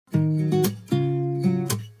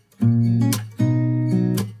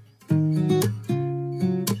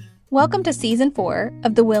Welcome to Season 4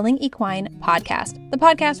 of the Willing Equine podcast, the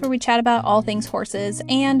podcast where we chat about all things horses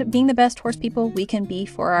and being the best horse people we can be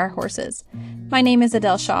for our horses. My name is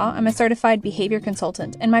Adele Shaw. I'm a certified behavior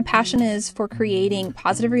consultant, and my passion is for creating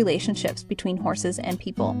positive relationships between horses and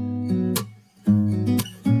people.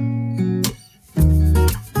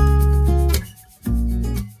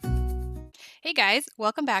 Hey guys,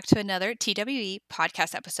 welcome back to another TWE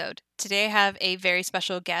podcast episode. Today I have a very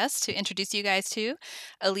special guest to introduce you guys to,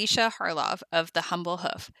 Alicia Harlov of the Humble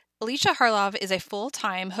Hoof. Alicia Harlov is a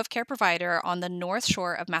full-time hoof care provider on the North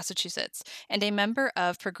Shore of Massachusetts and a member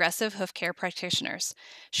of Progressive Hoof Care Practitioners.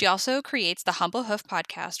 She also creates the Humble Hoof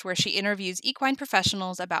podcast, where she interviews equine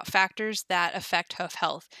professionals about factors that affect hoof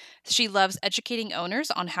health. She loves educating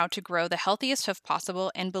owners on how to grow the healthiest hoof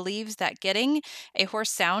possible and believes that getting a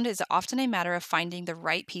horse sound is often a matter of finding the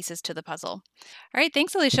right pieces to the puzzle. All right,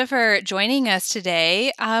 thanks, Alicia, for joining us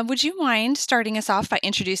today. Would you mind starting us off by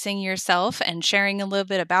introducing yourself and sharing a little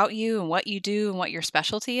bit about you and what you do and what your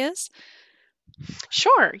specialty is?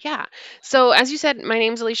 Sure, yeah. So as you said, my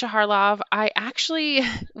name's Alicia Harlov. I actually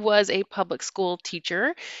was a public school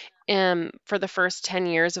teacher for the first 10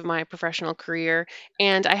 years of my professional career,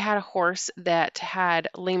 and I had a horse that had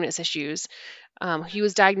lameness issues. He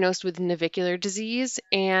was diagnosed with navicular disease,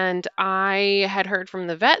 and I had heard from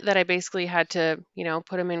the vet that I basically had to,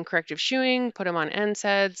 put him in corrective shoeing, put him on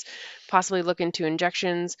NSAIDs, possibly look into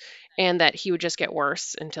injections, and that he would just get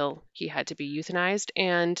worse until he had to be euthanized.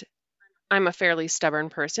 And I'm a fairly stubborn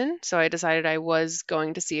person, so I decided I was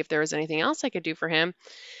going to see if there was anything else I could do for him.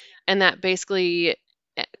 And that basically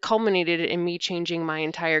culminated in me changing my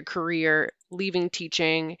entire career, leaving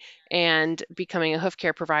teaching and becoming a hoof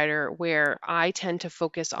care provider, where I tend to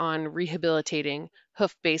focus on rehabilitating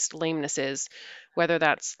hoof-based lamenesses, whether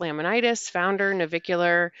that's laminitis, founder,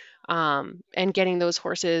 navicular, and getting those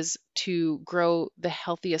horses to grow the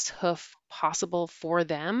healthiest hoof possible for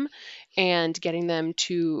them and getting them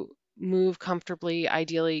to move comfortably,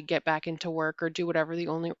 ideally get back into work or do whatever the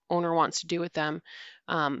only owner wants to do with them,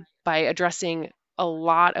 by addressing a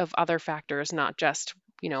lot of other factors, not just,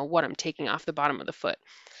 what I'm taking off the bottom of the foot.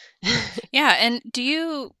 Yeah, and do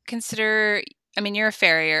you consider, you're a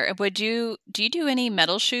farrier. Do you do any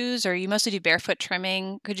metal shoes, or you mostly do barefoot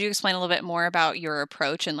trimming? Could you explain a little bit more about your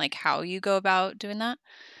approach and like how you go about doing that?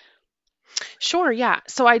 Sure, yeah.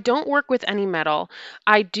 So I don't work with any metal.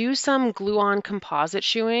 I do some glue-on composite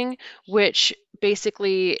shoeing, which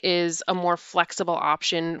basically is a more flexible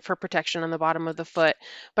option for protection on the bottom of the foot.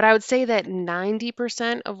 But I would say that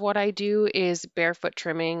 90% of what I do is barefoot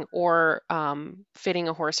trimming or fitting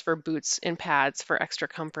a horse for boots and pads for extra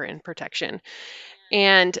comfort and protection.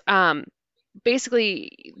 And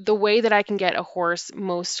basically, the way that I can get a horse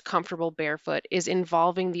most comfortable barefoot is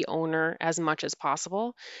involving the owner as much as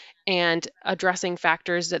possible and addressing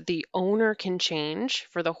factors that the owner can change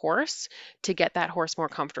for the horse to get that horse more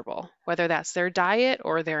comfortable, whether that's their diet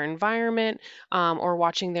or their environment, or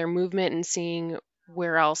watching their movement and seeing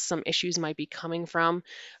where else some issues might be coming from.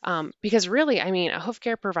 Because really, a hoof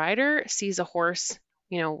care provider sees a horse,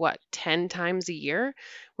 10 times a year,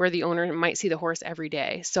 where the owner might see the horse every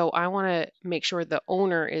day. So I want to make sure the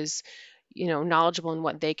owner is, knowledgeable in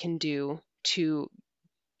what they can do to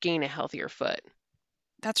gain a healthier foot.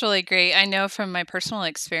 That's really great. I know from my personal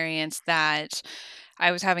experience that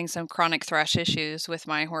I was having some chronic thrush issues with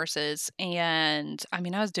my horses. And I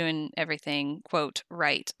was doing everything, quote,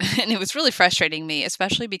 right. And it was really frustrating me,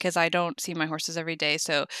 especially because I don't see my horses every day.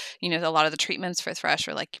 So, a lot of the treatments for thrush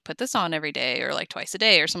are like, you put this on every day or like twice a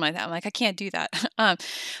day or something like that. I'm like, I can't do that.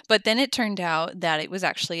 But then it turned out that it was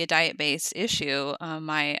actually a diet-based issue.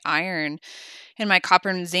 My iron and my copper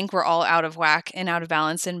and zinc were all out of whack and out of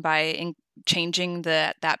balance. And by changing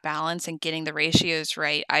that balance and getting the ratios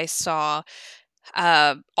right, I saw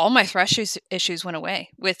all my thrush issues went away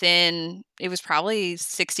within, it was probably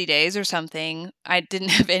 60 days or something. I didn't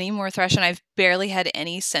have any more thrush, and I've barely had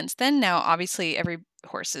any since then. Now, obviously, every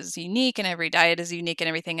horse is unique and every diet is unique and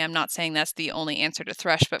everything. I'm not saying that's the only answer to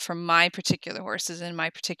thrush, but for my particular horses in my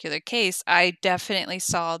particular case, I definitely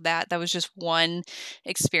saw that was just one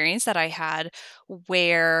experience that I had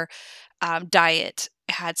where diet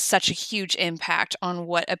had such a huge impact on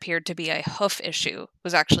what appeared to be a hoof issue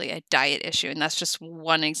was actually a diet issue. And that's just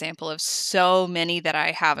one example of so many that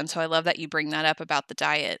I have. And so I love that you bring that up about the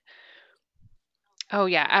diet. Oh,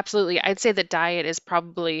 yeah, absolutely. I'd say that diet is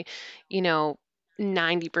probably,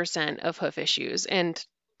 90% of hoof issues. And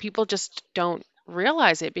people just don't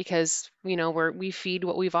realize it because, we feed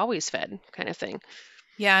what we've always fed, kind of thing.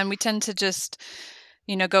 Yeah. And we tend to just,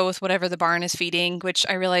 go with whatever the barn is feeding, which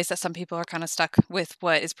I realize that some people are kind of stuck with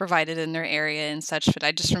what is provided in their area and such. But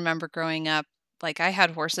I just remember growing up Like I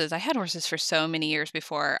had horses for so many years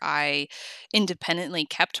before I independently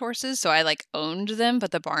kept horses. So I like owned them,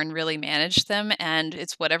 but the barn really managed them and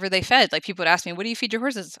it's whatever they fed. Like people would ask me, what do you feed your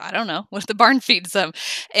horses? I don't know. What the barn feeds them.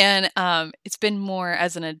 And it's been more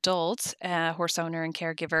as an adult, horse owner and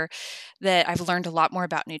caregiver, that I've learned a lot more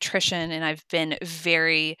about nutrition and I've been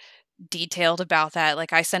very detailed about that.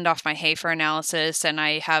 Like I send off my hay for analysis and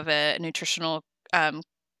I have a nutritional um,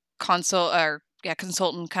 consult or yeah,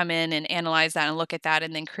 consultant come in and analyze that and look at that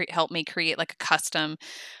and then help me create like a custom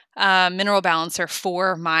mineral balancer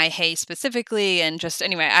for my hay specifically. And just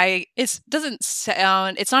anyway, it doesn't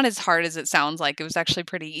sound, it's not as hard as it sounds like. It was actually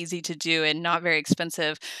pretty easy to do and not very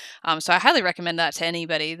expensive. So I highly recommend that to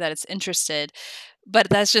anybody that is interested. But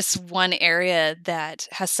that's just one area that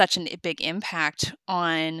has such a big impact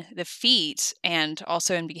on the feet and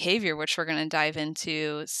also in behavior, which we're going to dive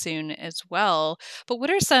into soon as well. But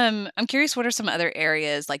I'm curious, what are some other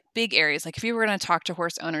areas, like big areas, like if you were going to talk to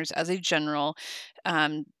horse owners as a general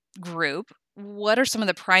um, group, what are some of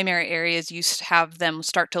the primary areas you have them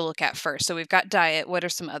start to look at first? So we've got diet. What are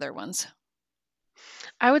some other ones?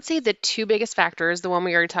 I would say the two biggest factors, the one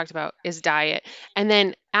we already talked about, is diet. And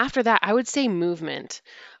then after that, I would say movement.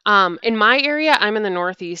 In my area, I'm in the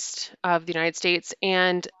northeast of the United States,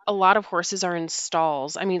 and a lot of horses are in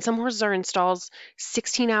stalls. I mean, some horses are in stalls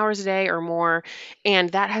 16 hours a day or more, and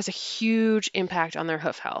that has a huge impact on their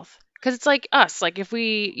hoof health. Because it's like us, like if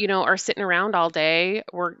we, are sitting around all day,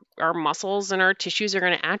 our muscles and our tissues are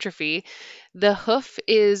going to atrophy. The hoof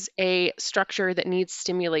is a structure that needs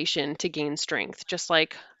stimulation to gain strength, just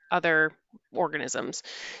like other organisms.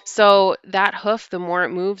 So that hoof, the more it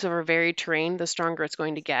moves over varied terrain, the stronger it's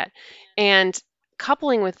going to get. And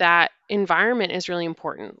coupling with that, environment is really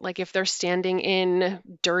important. Like if they're standing in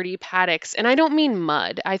dirty paddocks, and I don't mean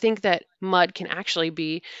mud, I think that mud can actually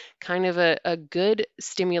be kind of a good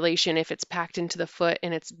stimulation if it's packed into the foot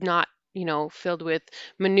and it's not, filled with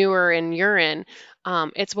manure and urine.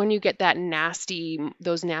 It's when you get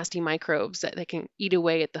those nasty microbes that they can eat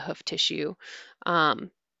away at the hoof tissue.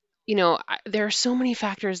 Um, there are so many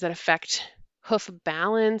factors that affect hoof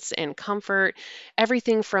balance and comfort.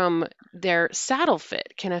 Everything from their saddle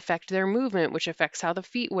fit can affect their movement, which affects how the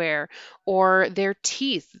feet wear, or their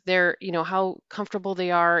teeth, how comfortable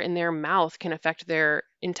they are in their mouth can affect their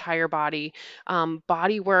entire body.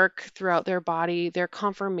 Body work throughout their body, their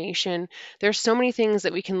conformation. There's so many things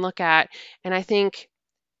that we can look at. And I think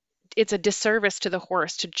it's a disservice to the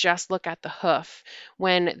horse to just look at the hoof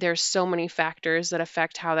when there's so many factors that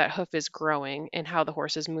affect how that hoof is growing and how the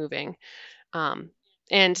horse is moving. Um,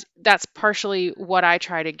 and that's partially what I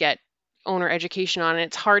try to get owner education on. And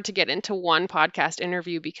it's hard to get into one podcast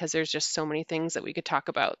interview because there's just so many things that we could talk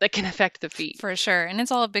about that can affect the feet. For sure. And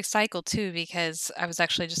it's all a big cycle too, because I was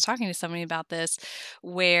actually just talking to somebody about this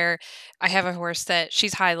where I have a horse that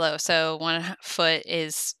she's high low. So one foot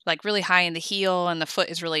is like really high in the heel and the foot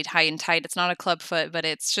is really high and tight. It's not a club foot, but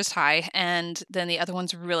it's just high. And then the other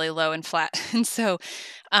one's really low and flat. And so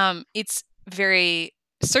it's very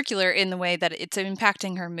circular in the way that it's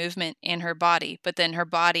impacting her movement and her body, but then her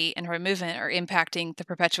body and her movement are impacting the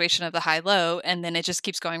perpetuation of the high low. And then it just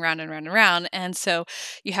keeps going round and round and round. And so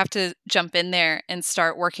you have to jump in there and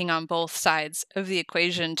start working on both sides of the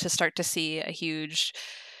equation to start to see a huge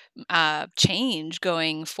change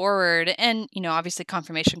going forward. And, obviously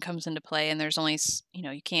confirmation comes into play, and there's only,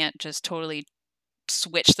 you can't just totally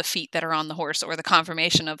switch the feet that are on the horse or the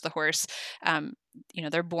conformation of the horse. Um,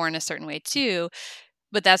 they're born a certain way too.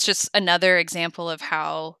 But that's just another example of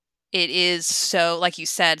how it is so, like you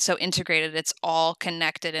said, so integrated. It's all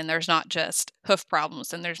connected, and there's not just hoof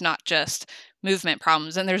problems, and there's not just movement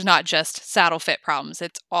problems, and there's not just saddle fit problems.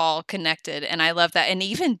 It's all connected. And I love that. And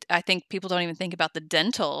even I think people don't even think about the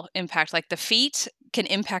dental impact. Like the feet can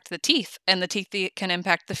impact the teeth, and the teeth can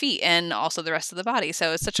impact the feet and also the rest of the body.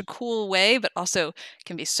 So it's such a cool way, but also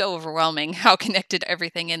can be so overwhelming how connected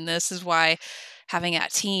everything in this is. Why having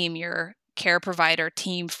that team, your care provider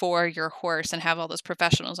team for your horse, and have all those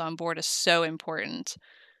professionals on board is so important.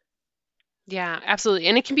 Yeah, absolutely.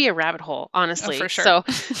 And it can be a rabbit hole, Oh, honestly. for sure. So,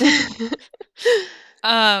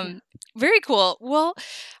 yeah. Very cool. Well,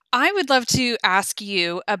 I would love to ask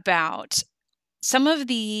you about some of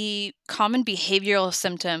the common behavioral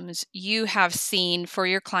symptoms you have seen for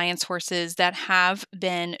your clients' horses that have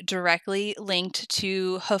been directly linked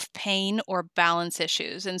to hoof pain or balance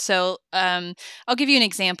issues. And so I'll give you an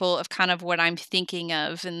example of kind of what I'm thinking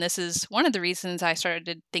of. And this is one of the reasons I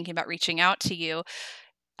started thinking about reaching out to you.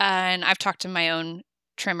 And I've talked to my own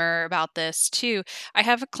trimmer about this too. I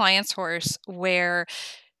have a client's horse where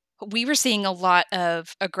we were seeing a lot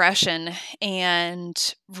of aggression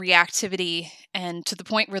and reactivity, and to the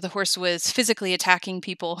point where the horse was physically attacking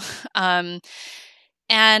people. Um,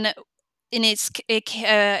 and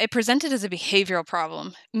it presented as a behavioral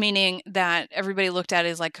problem, meaning that everybody looked at it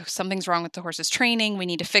as like something's wrong with the horse's training. We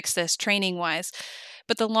need to fix this training wise.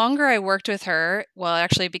 But the longer I worked with her, well,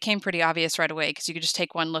 actually, it became pretty obvious right away because you could just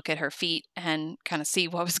take one look at her feet and kind of see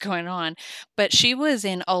what was going on. But she was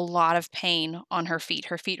in a lot of pain on her feet.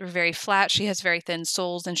 Her feet were very flat. She has very thin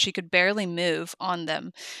soles, and she could barely move on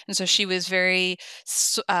them. And so she was very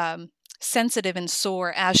sensitive and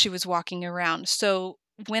sore as she was walking around. So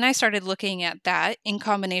when I started looking at that in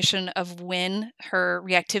combination of when her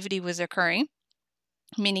reactivity was occurring,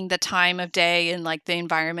 meaning the time of day and like the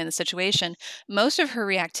environment, the situation, most of her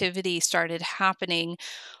reactivity started happening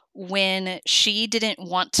when she didn't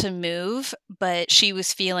want to move, but she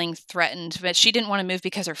was feeling threatened. But she didn't want to move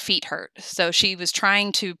because her feet hurt. So she was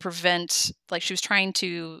trying to prevent, like, she was trying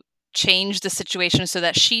to change the situation so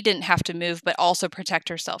that she didn't have to move, but also protect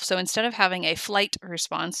herself. So instead of having a flight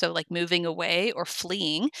response, so like moving away or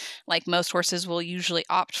fleeing, like most horses will usually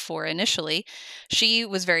opt for initially, she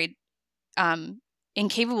was very um,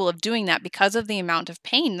 incapable of doing that because of the amount of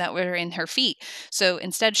pain that were in her feet. So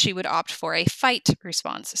instead, she would opt for a fight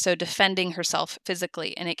response, so defending herself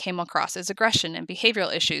physically. And it came across as aggression and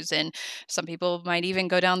behavioral issues. And some people might even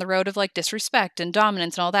go down the road of like disrespect and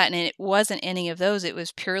dominance and all that. And it wasn't any of those. It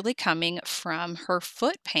was purely coming from her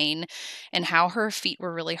foot pain and how her feet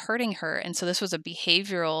were really hurting her. And so this was a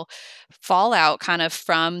behavioral fallout kind of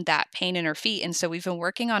from that pain in her feet. And so we've been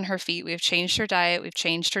working on her feet. We've changed her diet. We've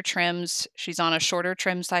changed her trims. She's on a shorter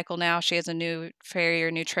trim cycle now. She has a new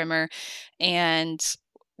farrier, new trimmer, and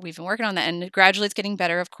we've been working on that. And gradually it's getting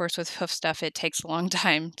better. Of course, with hoof stuff, it takes a long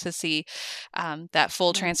time to see that full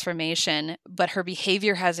Right. transformation. But her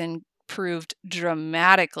behavior has improved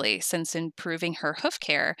dramatically since improving her hoof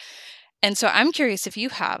care. And so I'm curious if you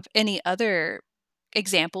have any other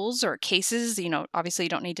examples or cases, obviously you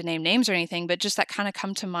don't need to name names or anything, but just that kind of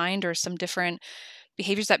come to mind, or some different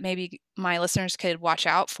behaviors that maybe my listeners could watch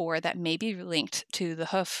out for that may be linked to the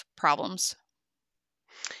hoof problems.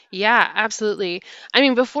 Yeah, absolutely. I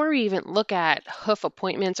mean, before we even look at hoof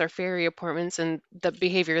appointments or ferry appointments and the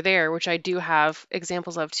behavior there, which I do have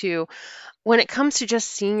examples of too, when it comes to just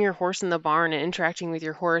seeing your horse in the barn and interacting with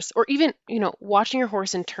your horse, or even, watching your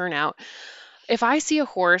horse in turnout, if I see a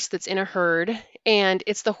horse that's in a herd and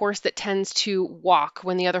it's the horse that tends to walk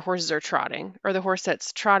when the other horses are trotting, or the horse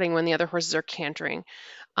that's trotting when the other horses are cantering,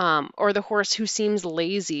 or the horse who seems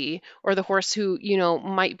lazy, or the horse who,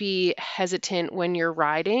 might be hesitant when you're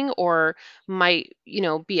riding, or might,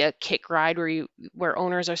 be a kick ride where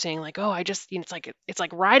owners are saying like, oh, I just, it's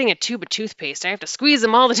like riding a tube of toothpaste. I have to squeeze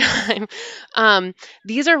them all the time. Um,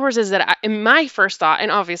 these are horses that in my first thought, and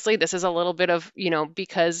obviously this is a little bit of,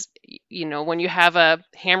 because, when you have a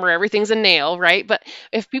hammer, everything's a nail, right? But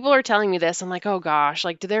if people are telling me this, I'm like, oh gosh,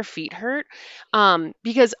 like, do their feet hurt?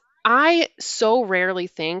 Because I so rarely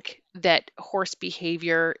think that horse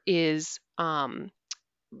behavior is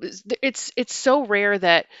it's so rare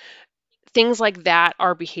that things like that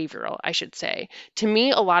are behavioral, I should say. To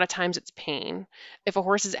me, a lot of times it's pain. If a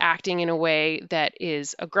horse is acting in a way that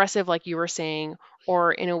is aggressive, like you were saying,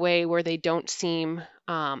 or in a way where they don't seem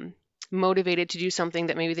motivated to do something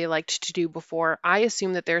that maybe they liked to do before, I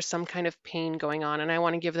assume that there's some kind of pain going on, and I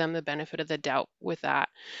want to give them the benefit of the doubt with that.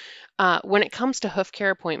 When it comes to hoof care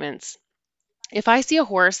appointments, if I see a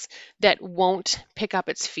horse that won't pick up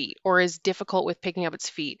its feet or is difficult with picking up its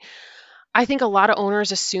feet, I think a lot of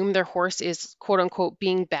owners assume their horse is quote unquote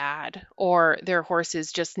being bad, or their horse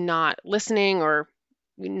is just not listening or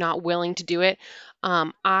not willing to do it.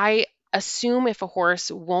 I assume if a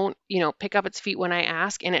horse won't, pick up its feet when I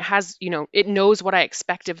ask, and it has, it knows what I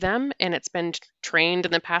expect of them, and it's been trained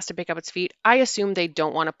in the past to pick up its feet, I assume they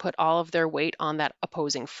don't want to put all of their weight on that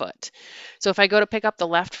opposing foot. So if I go to pick up the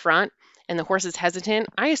left front and the horse is hesitant,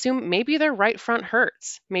 I assume maybe their right front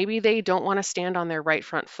hurts. Maybe they don't want to stand on their right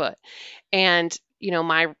front foot. And,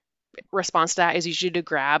 my response to that is usually to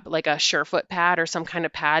grab like a Surefoot pad or some kind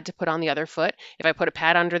of pad to put on the other foot. If I put a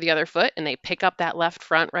pad under the other foot and they pick up that left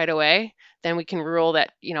front right away, then we can rule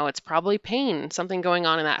that, it's probably pain, something going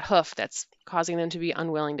on in that hoof that's causing them to be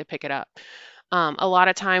unwilling to pick it up. A lot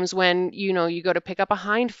of times when, you go to pick up a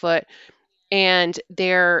hind foot and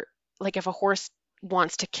they're like, if a horse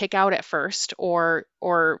wants to kick out at first, or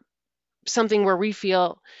something where we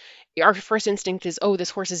feel our first instinct is, oh, this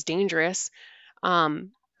horse is dangerous.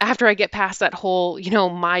 After I get past that whole,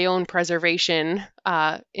 my own preservation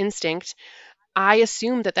instinct, I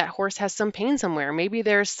assume that that horse has some pain somewhere. Maybe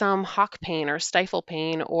there's some hock pain or stifle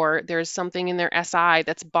pain, or there's something in their SI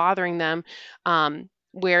that's bothering them,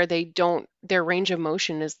 where they don't, their range of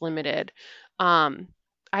motion is limited. Um,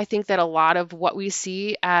 I think that a lot of what we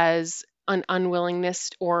see as an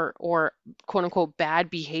unwillingness or quote unquote bad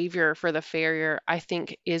behavior for the farrier, I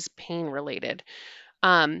think is pain related.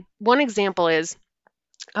 One example is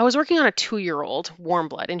I was working on a 2-year-old warm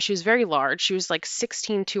blood, and she was very large. She was like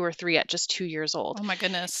 16, 2 or 3 at just 2 years old. Oh my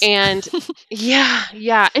goodness. And yeah,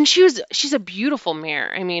 yeah. And she's a beautiful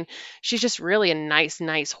mare. I mean, she's just really a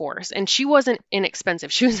nice horse. And she wasn't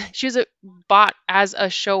inexpensive. She was bought as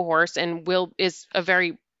a show horse and will is a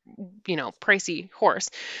very, pricey horse.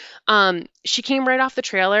 She came right off the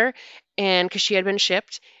trailer and because she had been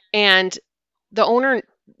shipped, and the owner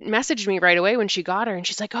messaged me right away when she got her, and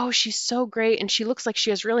she's like, "Oh, she's so great and she looks like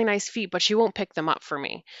she has really nice feet, but she won't pick them up for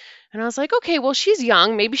me." And I was like, "Okay, well, she's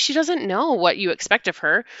young. Maybe she doesn't know what you expect of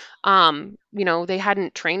her." They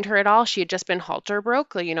hadn't trained her at all. She had just been halter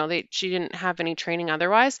broke. Like, she didn't have any training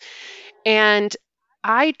otherwise. And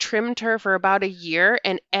I trimmed her for about a year,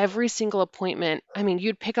 and every single appointment, I mean,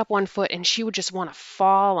 you'd pick up one foot and she would just want to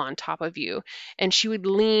fall on top of you. And she would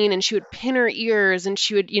lean and she would pin her ears and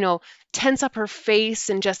she would, tense up her face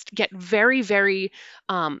and just get very, very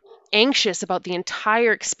anxious about the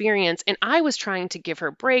entire experience. And I was trying to give her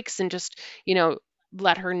breaks and just,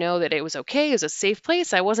 let her know that it was okay. It was a safe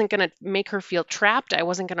place. I wasn't going to make her feel trapped. I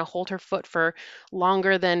wasn't going to hold her foot for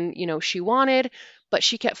longer than, she wanted, but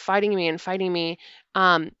she kept fighting me and fighting me.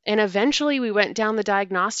 And eventually we went down the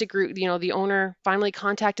diagnostic route. The owner finally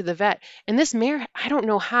contacted the vet. And this mare, I don't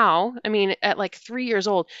know how, I mean, at like 3 years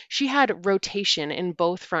old, she had rotation in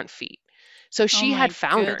both front feet. So Oh she had my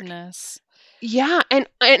foundered. goodness. Yeah, and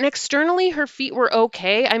externally her feet were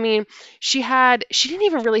okay. I mean, she didn't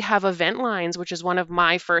even really have event lines, which is one of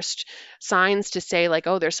my first signs to say like,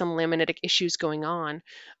 oh, there's some laminitic issues going on.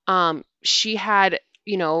 She had,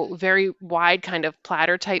 very wide kind of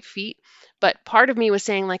platter type feet, but part of me was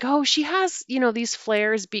saying like, oh, she has, these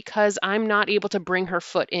flares because I'm not able to bring her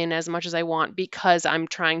foot in as much as I want because I'm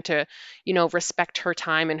trying to, respect her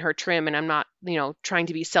time and her trim, and I'm not, trying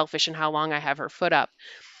to be selfish in how long I have her foot up.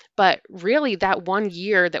 But really, that 1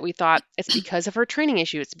 year that we thought it's because of her training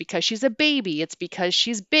issue, it's because she's a baby, it's because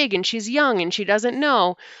she's big and she's young and she doesn't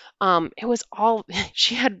know. It was all,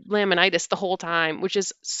 she had laminitis the whole time, which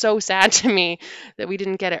is so sad to me that we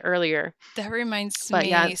didn't get it earlier. That reminds But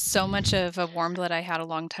yeah, me so much of a warm blood I had a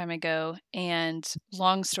long time ago. And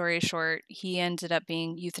long story short, he ended up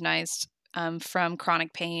being euthanized from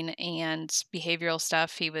chronic pain and behavioral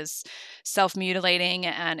stuff. He was self mutilating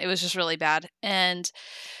and it was just really bad. And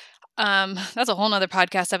that's a whole nother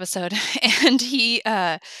podcast episode. And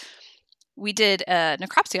we did a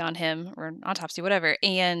necropsy on him or an autopsy, whatever.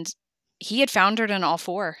 And he had foundered in all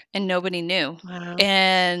four and nobody knew. wow.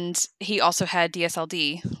 And he also had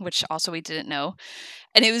DSLD, which also we didn't know.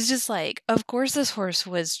 And it was just like, of course, this horse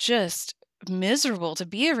was just miserable to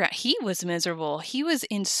be around. He was miserable. He was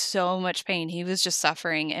in so much pain. He was just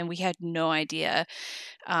suffering, and we had no idea.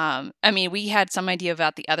 I mean, we had some idea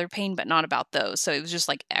about the other pain, but not about those. So it was just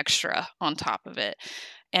like extra on top of it.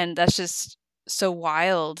 And that's just so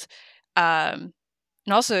wild. And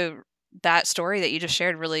also, that story that you just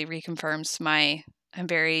shared really reconfirms I'm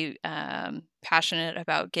very passionate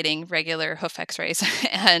about getting regular hoof X-rays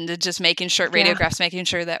and just making sure Yeah, radiographs, making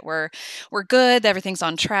sure that we're good, that everything's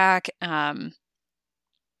on track. And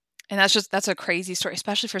that's a crazy story,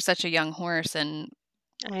 especially for such a young horse. And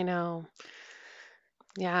I know.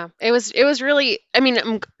 Yeah, it was really, I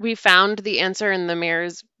mean, we found the answer, and the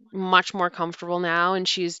mare's much more comfortable now and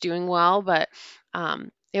she's doing well, but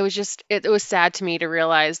it was just it was sad to me to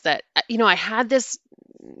realize that I had this,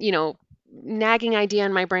 you know, nagging idea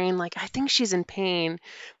in my brain like I think she's in pain,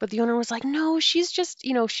 but the owner was like, "No, she's just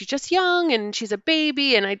young and she's a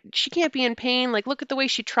baby and she can't be in pain. Like look at the way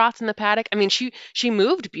she trots in the paddock." I mean, she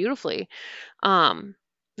moved beautifully. Um,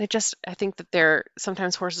 I think that they're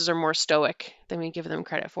sometimes horses are more stoic than we give them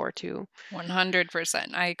credit for too.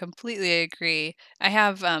 100%. I completely agree. I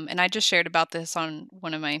have, and I just shared about this on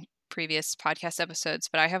one of my previous podcast episodes,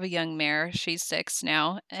 but I have a young mare. She's 6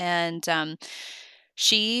 now, and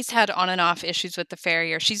she's had on and off issues with the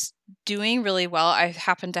farrier. She's doing really well. I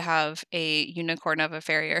happen to have a unicorn of a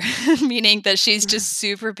farrier, meaning that she's just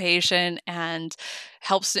super patient and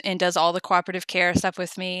helps and does all the cooperative care stuff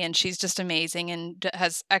with me. And she's just amazing and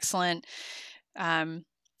has excellent um,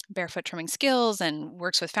 barefoot trimming skills and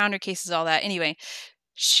works with founder cases, all that. Anyway,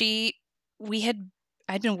 she, we had,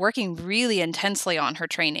 I'd been working really intensely on her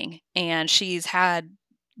training, and she's had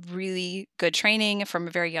really good training from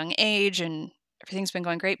a very young age and everything's been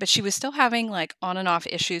going great, but she was still having like on and off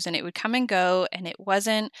issues, and it would come and go, and it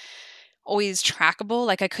wasn't always trackable.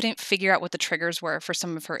 Like I couldn't figure out what the triggers were for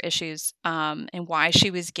some of her issues, and why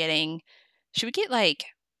she would get like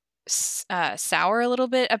sour a little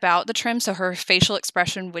bit about the trim. So her facial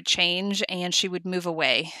expression would change and she would move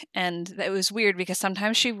away. And it was weird because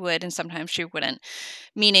sometimes she would and sometimes she wouldn't.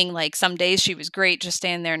 Meaning, like, some days she was great, just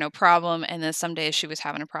staying there, no problem. And then some days she was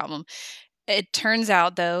having a problem. It turns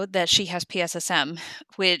out, though, that she has PSSM,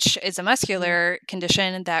 which is a Mm. muscular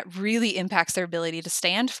condition that really impacts their ability to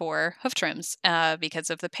stand for hoof trims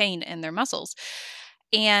because of the pain in their muscles.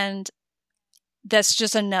 And that's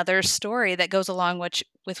just another story that goes along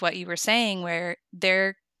with what you were saying, where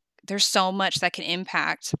there's so much that can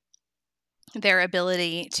impact their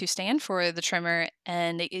ability to stand for the trimmer,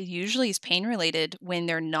 and it usually is pain related when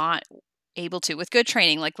they're not able to with good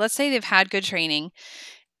training. Like, let's say they've had good training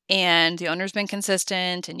and the owner's been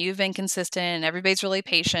consistent and you've been consistent and everybody's really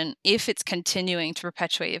patient. If it's continuing to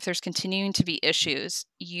perpetuate, if there's continuing to be issues,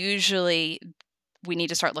 usually we need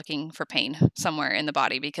to start looking for pain somewhere in the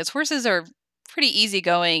body, because horses are pretty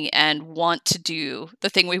easygoing and want to do the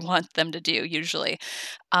thing we want them to do usually.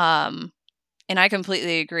 Um, and I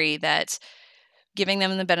completely agree that giving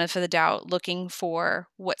them the benefit of the doubt, looking for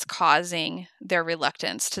what's causing their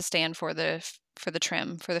reluctance to stand for the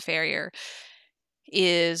trim, for the farrier,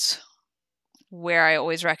 is where I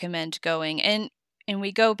always recommend going. And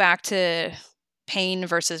we go back to pain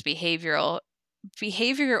versus behavioral.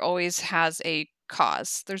 Behavior always has a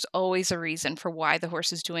cause. There's always a reason for why the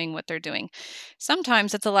horse is doing what they're doing.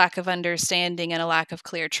 Sometimes it's a lack of understanding and a lack of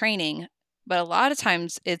clear training, but a lot of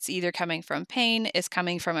times it's either coming from pain, it's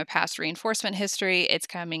coming from a past reinforcement history, it's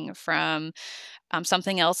coming from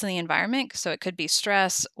something else in the environment. So it could be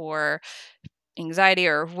stress or anxiety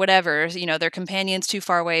or whatever, their companion's too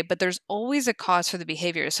far away, but there's always a cause for the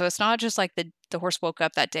behavior. So it's not just like the horse woke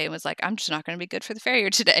up that day and was like, I'm just not going to be good for the farrier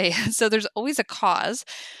today. So there's always a cause.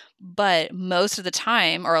 But most of the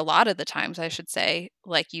time, or a lot of the times, I should say,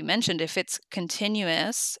 like you mentioned, if it's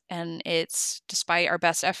continuous and it's despite our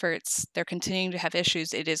best efforts, they're continuing to have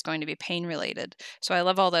issues, it is going to be pain related. So I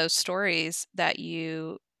love all those stories that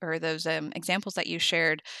you, or those examples that you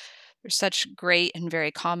shared. There's such great and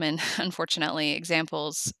very common, unfortunately,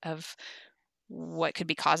 examples of what could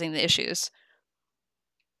be causing the issues.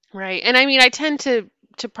 Right. And I mean, I tend to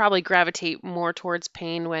probably gravitate more towards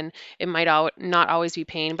pain when it might not always be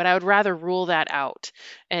pain, but I would rather rule that out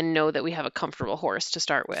and know that we have a comfortable horse to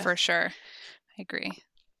start For with. sure. I agree.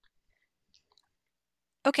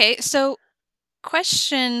 Okay, so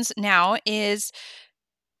questions now is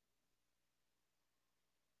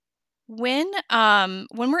when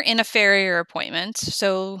we're in a farrier appointment,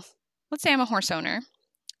 so let's say I'm a horse owner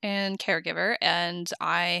and caregiver and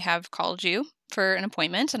I have called you for an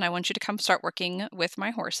appointment and I want you to come start working with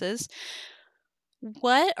my horses.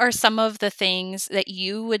 What are some of the things that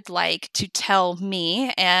you would like to tell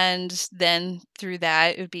me, and then through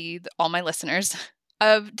that, it would be all my listeners,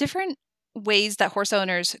 of different ways that horse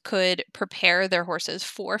owners could prepare their horses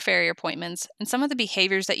for farrier appointments, and some of the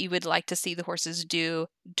behaviors that you would like to see the horses do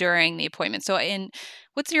during the appointment? So,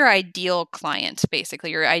 what's your ideal client,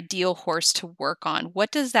 basically, your ideal horse to work on?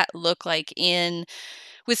 What does that look like in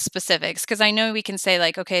with specifics? Because I know we can say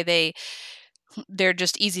like, okay, they're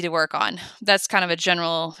just easy to work on. That's kind of a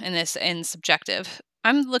general in this and subjective.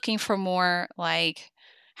 I'm looking for more like,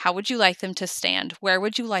 how would you like them to stand? Where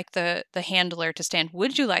would you like the handler to stand?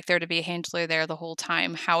 Would you like there to be a handler there the whole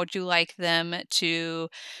time? How would you like them to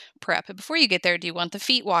prep? Before you get there, do you want the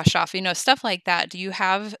feet washed off? Stuff like that. Do you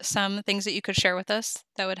have some things that you could share with us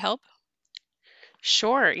that would help?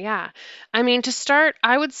 Sure, yeah. I mean, to start,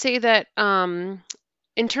 I would say that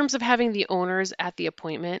in terms of having the owners at the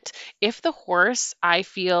appointment, if the horse I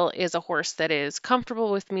feel is a horse that is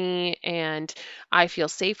comfortable with me and I feel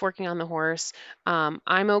safe working on the horse,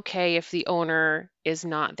 I'm okay if the owner is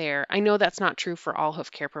not there. I know that's not true for all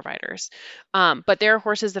hoof care providers, but there are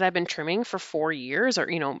horses that I've been trimming for 4 years or,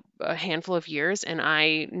 a handful of years, and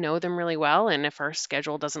I know them really well. And if our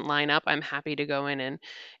schedule doesn't line up, I'm happy to go in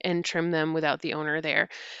and trim them without the owner there.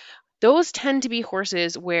 Those tend to be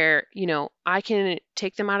horses where, I can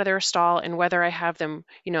take them out of their stall, and whether I have them,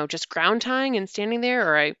 just ground tying and standing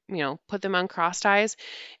there, or I, put them on cross ties,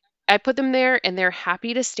 I put them there and they're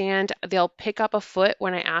happy to stand. They'll pick up a foot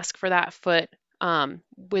when I ask for that foot,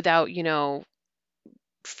 without,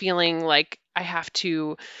 feeling like I have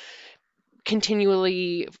to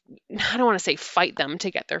continually, I don't want to say fight them to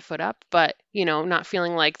get their foot up, but not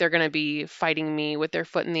feeling like they're going to be fighting me with their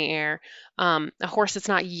foot in the air. A horse that's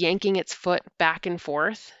not yanking its foot back and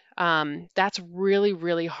forth That's really,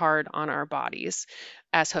 really hard on our bodies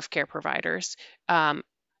as hoof care providers. Um,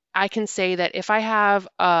 I can say that if I have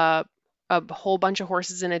a whole bunch of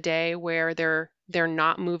horses in a day where they're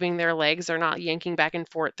not moving their legs, they're not yanking back and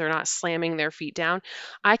forth, they're not slamming their feet down,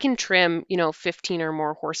 I can trim, 15 or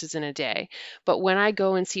more horses in a day. But when I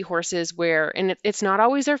go and see horses where, and it's not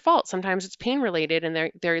always their fault, sometimes it's pain related,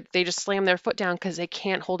 and they just slam their foot down because they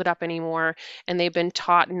can't hold it up anymore, and they've been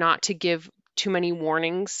taught not to give too many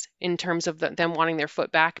warnings in terms of them wanting their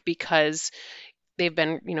foot back because they've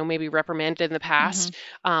been, maybe reprimanded in the Mhm. past.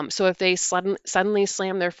 So if they suddenly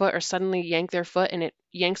slam their foot or suddenly yank their foot and it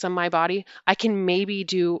yanks on my body, I can maybe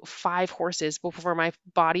do 5 horses before my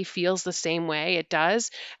body feels the same way it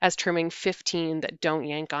does as trimming 15 that don't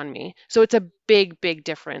yank on me. So it's a big, big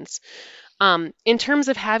difference. In terms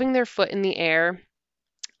of having their foot in the air,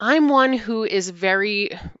 I'm one who is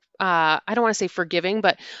very, I don't want to say forgiving,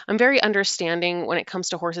 but I'm very understanding when it comes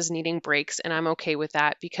to horses needing breaks, and I'm okay with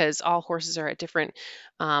that because all horses are at different,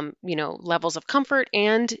 levels of comfort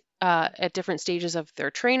and at different stages of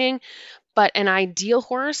their training. But an ideal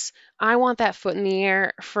horse, I want that foot in the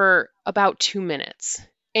air for about 2 minutes.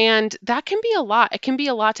 And that can be a lot. It can be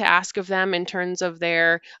a lot to ask of them in terms of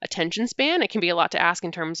their attention span. It can be a lot to ask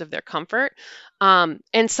in terms of their comfort.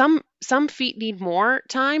 And some feet need more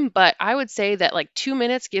time, but I would say that like 2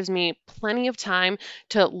 minutes gives me plenty of time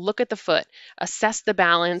to look at the foot, assess the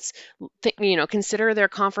balance, consider their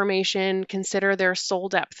conformation, consider their sole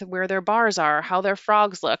depth, where their bars are, how their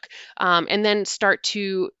frogs look, and then start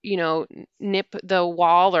to, nip the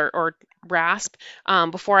wall or rasp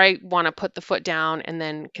before I want to put the foot down and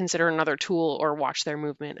then consider another tool or watch their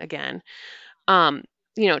movement again. Um,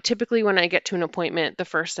 Typically when I get to an appointment, the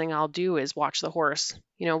first thing I'll do is watch the horse,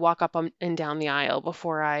 walk up and down the aisle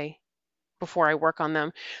before I work on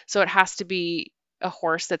them. So it has to be a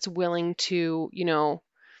horse that's willing to,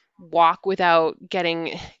 walk without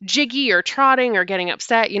getting jiggy or trotting or getting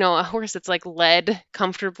upset, a horse that's like led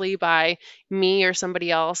comfortably by me or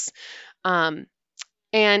somebody else. Um,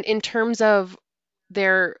 and in terms of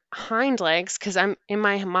their hind legs, because I'm in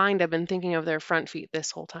my mind, I've been thinking of their front feet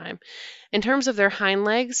this whole time. In terms of their hind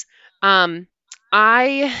legs, um,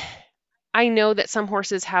 I I know that some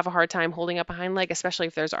horses have a hard time holding up a hind leg, especially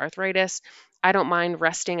if there's arthritis. I don't mind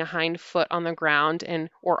resting a hind foot on the ground and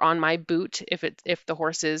or on my boot if the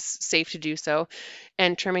horse is safe to do so,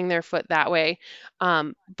 and trimming their foot that way.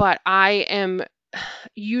 But I am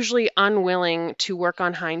usually unwilling to work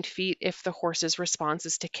on hind feet if the horse's response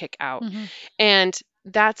is to kick out. Mhm. And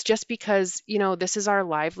that's just because, this is our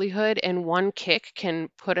livelihood, and one kick can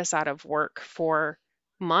put us out of work for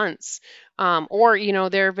months. Or,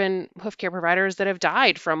 there have been hoof care providers that have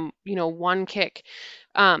died from, one kick.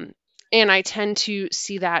 Um, and I tend to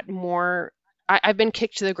see that more. I've been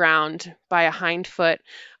kicked to the ground by a hind foot.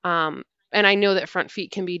 Um, and I know that front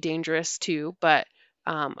feet can be dangerous too, but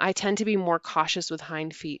I tend to be more cautious with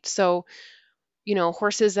hind feet. So,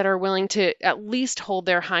 horses that are willing to at least hold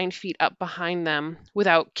their hind feet up behind them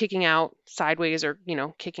without kicking out sideways or,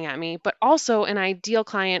 kicking at me. But also, an ideal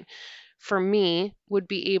client for me would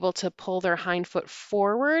be able to pull their hind foot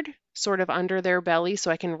forward, sort of under their belly,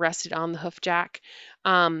 so I can rest it on the hoof jack.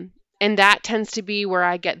 Um, and that tends to be where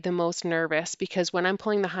I get the most nervous because when I'm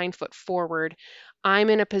pulling the hind foot forward, I'm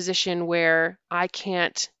in a position where I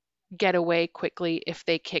can't get away quickly if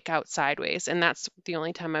they kick out sideways. And that's the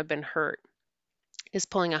only time I've been hurt is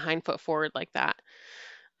pulling a hind foot forward like that.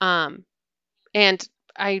 Um, and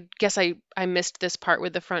I guess I missed this part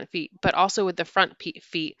with the front feet, but also with the front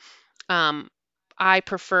feet, um, I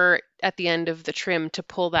prefer at the end of the trim to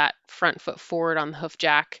pull that front foot forward on the hoof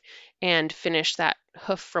jack and finish that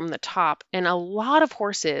hoof from the top. And a lot of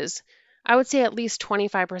horses, I would say at least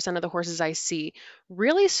 25% of the horses I see,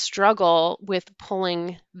 really struggle with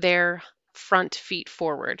pulling their front feet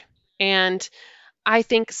forward. And I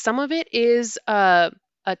think some of it is a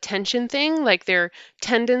tension thing, like their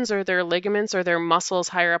tendons or their ligaments or their muscles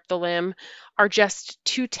higher up the limb are just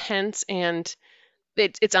too tense and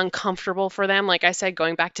it's uncomfortable for them. Like I said,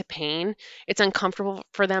 going back to pain, it's uncomfortable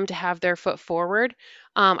for them to have their foot forward.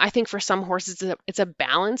 I think for some horses, it's a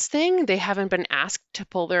balance thing. They haven't been asked to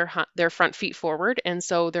pull their front feet forward, and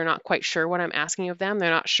so they're not quite sure what I'm asking of them. They're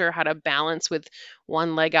not sure how to balance with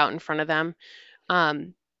one leg out in front of them.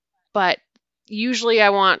 Um, but usually I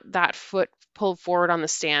want that foot pulled forward on the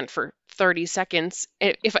stand for 30 seconds.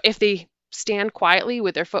 If they stand quietly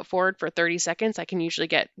with their foot forward for 30 seconds, I can usually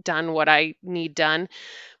get done what I need done.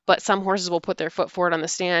 But some horses will put their foot forward on the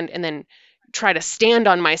stand and then try to stand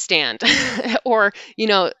on my stand or,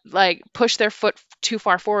 like push their foot too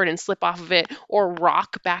far forward and slip off of it or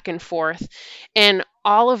rock back and forth. And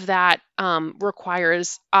all of that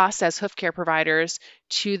requires us as hoof care providers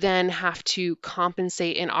to then have to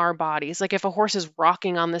compensate in our bodies. Like if a horse is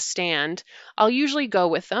rocking on the stand, I'll usually go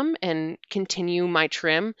with them and continue my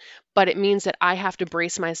trim, but it means that I have to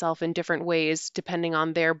brace myself in different ways depending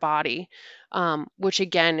on their body, which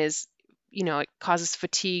again is, it causes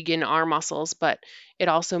fatigue in our muscles, but it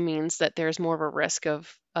also means that there's more of a risk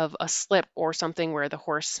of a slip or something where the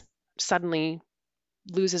horse suddenly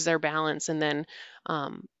loses their balance, and then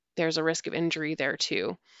um, there's a risk of injury there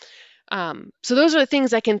too. So those are the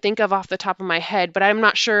things I can think of off the top of my head, but I'm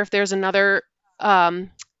not sure if there's um,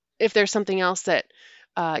 if there's something else that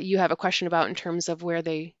you have a question about in terms of where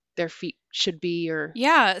their feet should be or.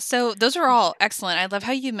 Yeah, so those are all excellent. I love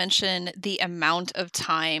how you mention the amount of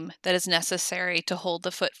time that is necessary to hold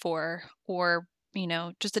the foot for, or,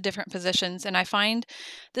 just the different positions. And I find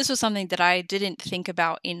this was something that I didn't think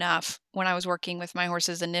about enough when I was working with my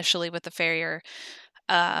horses initially with the farrier.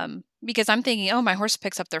 Because I'm thinking, oh, my horse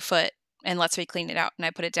picks up their foot and lets me clean it out, and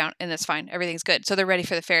I put it down, and that's fine. Everything's good. So they're ready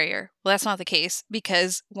for the farrier. Well, that's not the case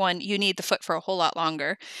because one, you need the foot for a whole lot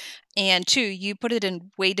longer. And two, you put it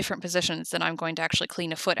in way different positions than I'm going to actually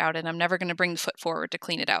clean a foot out, and I'm never going to bring the foot forward to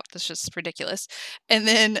clean it out. That's just ridiculous. And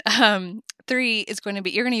then three is going to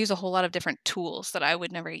be you're going to use a whole lot of different tools that I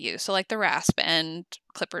would never use. So like the rasp and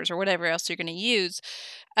clippers or whatever else you're going to use.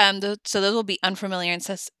 So those will be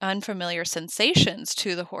unfamiliar sensations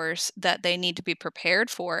to the horse that they need to be prepared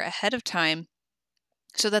for ahead of time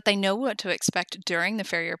so that they know what to expect during the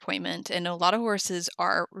farrier appointment. And a lot of horses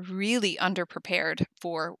are really underprepared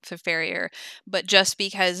for the farrier, but just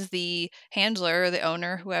because the handler or the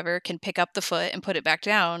owner, whoever, can pick up the foot and put it back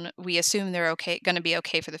down, we assume they're going to be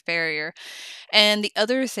okay for the farrier. And the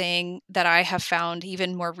other thing that I have found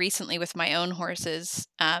even more recently with my own horses,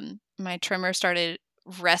 my trimmer started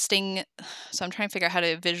resting. So I'm trying to figure out how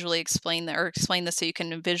to visually explain that, or explain this so you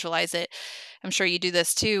can visualize it. I'm sure you do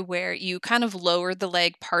this too, where you kind of lower the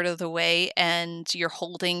leg part of the way and you're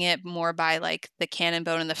holding it more by like the cannon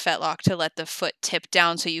bone and the fetlock to let the foot tip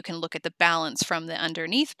down so you can look at the balance from the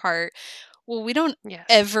underneath part. Well, we don't Yes.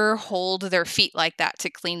 ever hold their feet like that to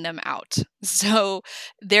clean them out. So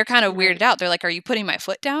they're kind of weirded Right. out. They're like, are you putting my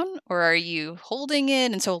foot down or are you holding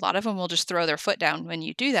it? And so a lot of them will just throw their foot down when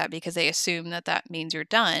you do that because they assume that that means you're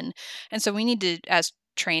done. And so we need to, as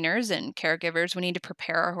trainers and caregivers, we need to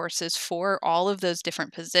prepare our horses for all of those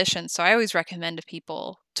different positions. So I always recommend to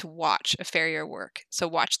people to watch a farrier work. So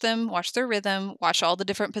watch them, watch their rhythm, watch all the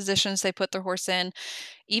different positions they put their horse in,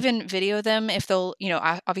 even video them if they'll,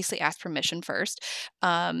 obviously ask permission first.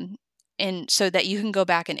 Um, and so that you can go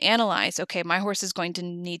back and analyze, okay, my horse is going to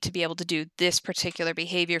need to be able to do this particular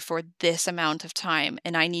behavior for this amount of time,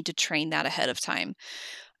 and I need to train that ahead of time.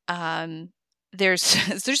 Um, there's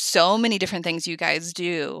there's so many different things you guys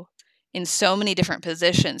do in so many different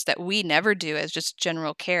positions that we never do as just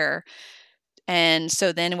general care. And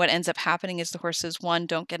so then what ends up happening is the horses, one,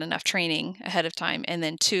 don't get enough training ahead of time, and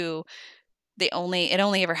then two, it only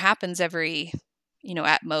ever happens every,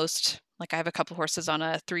 at most, like I have a couple horses on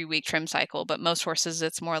a 3-week trim cycle, but most horses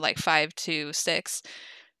it's more like 5 to 6.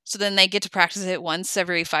 So then they get to practice it once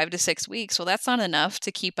every 5 to 6 weeks. Well, that's not enough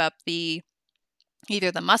to keep up the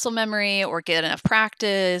either the muscle memory or get enough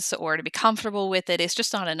practice or to be comfortable with it. It's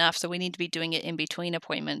just not enough. So we need to be doing it in between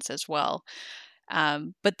appointments as well.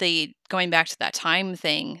 But the going back to that time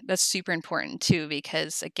thing, that's super important too,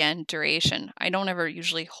 because again, duration. I don't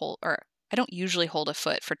usually hold a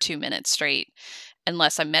foot for 2 minutes straight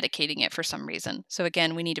unless I'm medicating it for some reason. So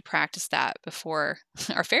again, we need to practice that before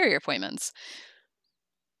our farrier appointments.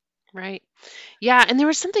 Right. Yeah, and there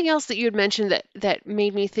was something else that you had mentioned that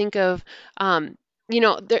made me think of,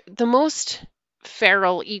 the most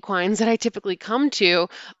feral equines that I typically come to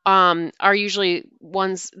are usually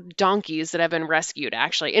donkeys that have been rescued.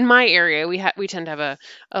 Actually, in my area, we tend to have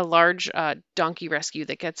a large donkey rescue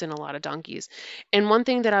that gets in a lot of donkeys. And one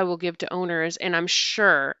thing that I will give to owners, and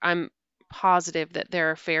I'm positive that there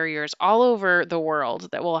are farriers all over the world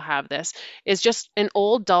that will have this, is just an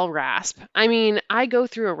old dull rasp. I mean, I go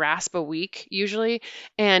through a rasp a week usually,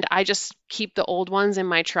 and I just keep the old ones in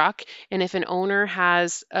my truck. And if an owner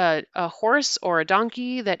has a horse or a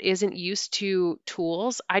donkey that isn't used to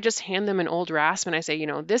tools, I just hand them an old rasp and I say,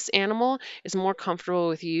 this animal is more comfortable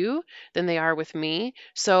with you than they are with me.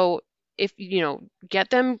 So if get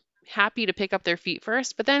them happy to pick up their feet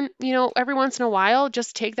first, but then every once in a while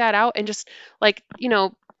just take that out and just like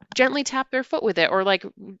gently tap their foot with it, or like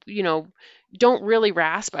you know don't really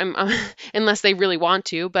rasp, unless they really want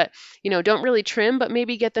to, but don't really trim, but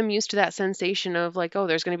maybe get them used to that sensation of like, oh,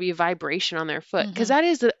 there's going to be a vibration on their foot, because Hmm. that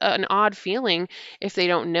is an odd feeling if they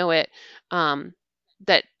don't know it,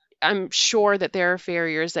 that I'm sure that there are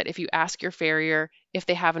farriers that if you ask your farrier if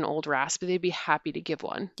they have an old rasp, they'd be happy to give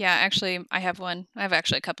one. Yeah, actually, I have one. I have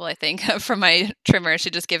actually a couple, I think, from my trimmer. She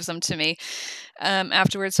just gives them to me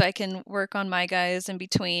afterwards so I can work on my guys in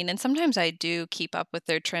between. And sometimes I do keep up with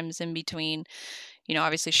their trims in between.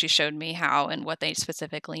 Obviously she showed me how and what they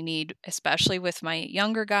specifically need, especially with my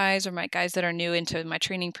younger guys or my guys that are new into my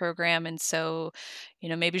training program. And so,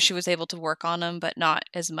 maybe she was able to work on them, but not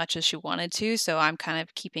as much as she wanted to. So I'm kind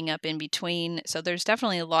of keeping up in between. So there's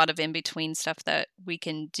definitely a lot of in between stuff that we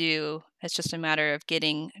can do. It's just a matter of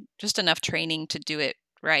getting just enough training to do it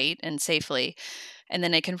right and safely. And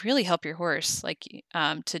then it can really help your horse, like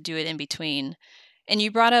to do it in between. And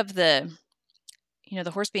you brought up the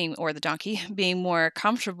horse being, or the donkey being more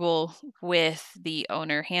comfortable with the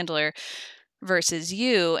owner handler versus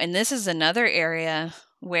you. And this is another area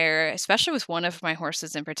where, especially with one of my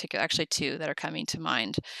horses in particular, actually two that are coming to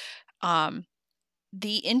mind, um,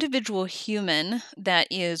 the individual human that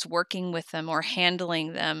is working with them or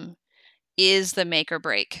handling them is the make or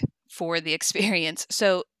break for the experience.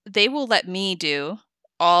 So they will let me do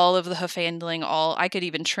all of the hoof handling, I could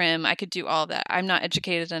even trim, I could do all that. I'm not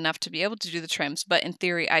educated enough to be able to do the trims, but in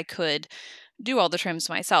theory, I could do all the trims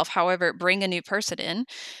myself. However, bring a new person in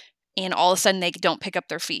and all of a sudden they don't pick up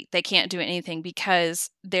their feet. They can't do anything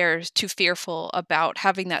because they're too fearful about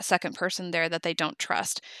having that second person there that they don't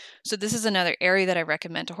trust. So this is another area that I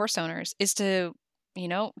recommend to horse owners is to,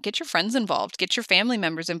 get your friends involved, get your family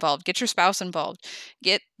members involved, get your spouse involved,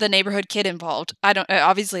 get the neighborhood kid involved. I don't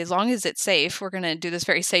obviously as long as it's safe, we're going to do this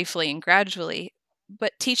very safely and gradually.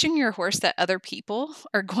 But teaching your horse that other people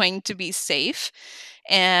are going to be safe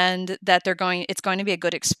and that it's going to be a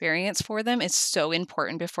good experience for them is so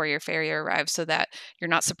important before your farrier arrives so that you're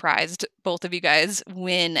not surprised, both of you guys,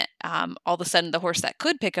 when all of a sudden the horse that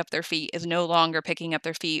could pick up their feet is no longer picking up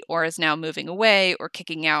their feet or is now moving away or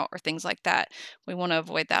kicking out or things like that. We want to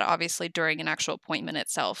avoid that obviously during an actual appointment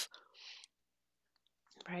itself.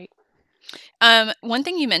 Right. One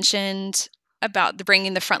thing you mentioned about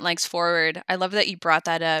bringing the front legs forward, I love that you brought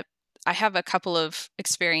that up. I have a couple of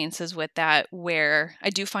experiences with that where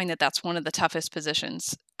I do find that that's one of the toughest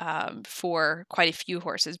positions for quite a few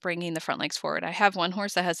horses, bringing the front legs forward. I have one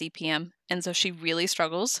horse that has EPM, and so she really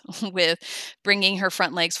struggles with bringing her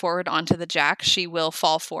front legs forward onto the jack. She will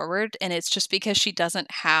fall forward, and it's just because she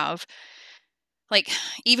doesn't have like,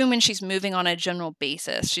 even when she's moving on a general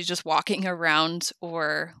basis, she's just walking around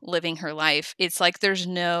or living her life, it's like there's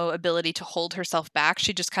no ability to hold herself back.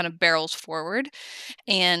 She just kind of barrels forward,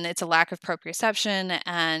 and it's a lack of proprioception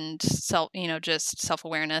and just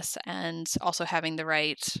self-awareness and also having the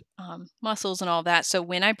right muscles and all that. So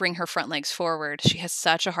when I bring her front legs forward, she has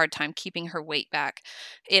such a hard time keeping her weight back.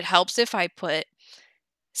 It helps if I put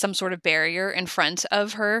some sort of barrier in front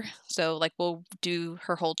of her. So, like, we'll do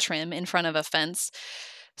her whole trim in front of a fence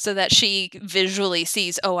so that she visually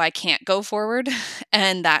sees, oh, I can't go forward.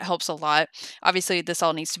 And that helps a lot. Obviously, this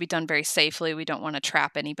all needs to be done very safely. We don't want to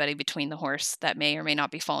trap anybody between the horse that may or may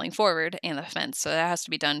not be falling forward and the fence. So, that has to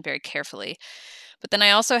be done very carefully. But then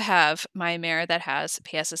I also have my mare that has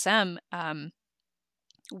PSSM.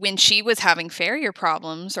 When she was having farrier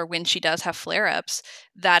problems or when she does have flare ups,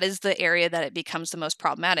 that is the area that it becomes the most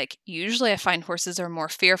problematic. Usually, I find horses are more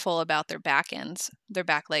fearful about their back ends, their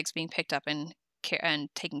back legs being picked up and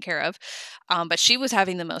taken care of. But she was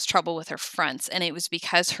having the most trouble with her fronts, and it was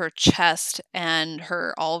because her chest and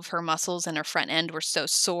all of her muscles and her front end were so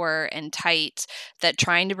sore and tight that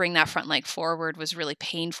trying to bring that front leg forward was really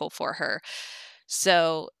painful for her.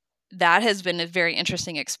 So that has been a very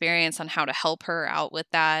interesting experience on how to help her out with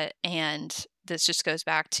that. And this just goes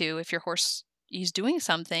back to if your horse is doing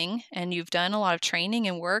something and you've done a lot of training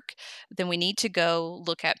and work, then we need to go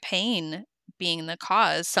look at pain being the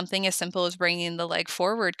cause. Something as simple as bringing the leg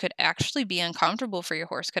forward could actually be uncomfortable for your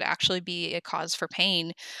horse, could actually be a cause for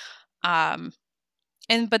pain. Um,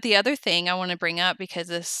 but the other thing I want to bring up, because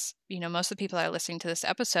this, most of the people that are listening to this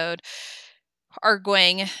episode are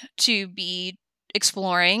going to be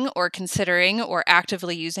exploring or considering or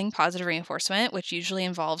actively using positive reinforcement, which usually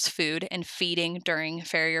involves food and feeding during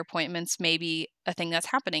farrier appointments, may be a thing that's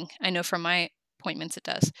happening. I know from my appointments it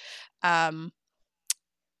does. Um,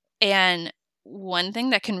 and one thing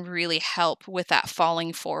that can really help with that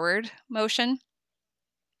falling forward motion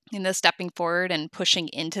in the stepping forward and pushing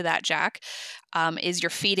into that jack, is your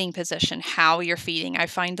feeding position, how you're feeding. I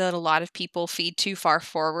find that a lot of people feed too far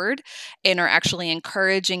forward and are actually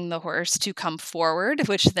encouraging the horse to come forward,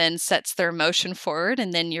 which then sets their motion forward.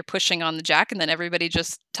 And then you're pushing on the jack, and then everybody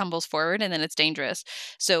just tumbles forward, and then it's dangerous.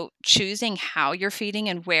 So, choosing how you're feeding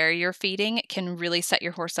and where you're feeding can really set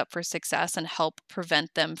your horse up for success and help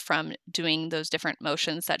prevent them from doing those different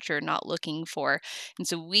motions that you're not looking for. And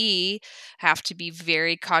so, we have to be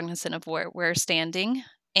very cognizant of where we're standing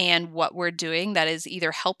and what we're doing that is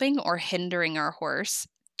either helping or hindering our horse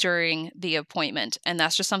during the appointment. And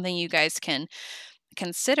that's just something you guys can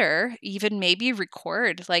consider, even maybe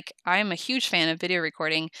record. Like, I'm a huge fan of video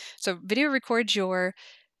recording. So, video record your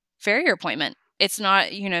farrier appointment. It's not,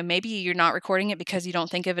 maybe you're not recording it because you don't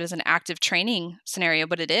think of it as an active training scenario,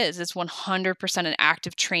 but it is. It's 100% an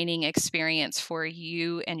active training experience for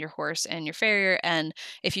you and your horse and your farrier. And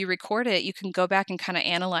if you record it, you can go back and kind of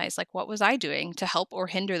analyze, like, what was I doing to help or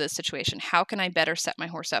hinder this situation? How can I better set my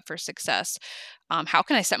horse up for success? How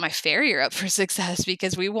can I set my farrier up for success?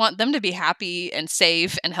 Because we want them to be happy and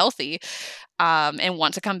safe and healthy, and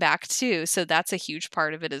want to come back too. So that's a huge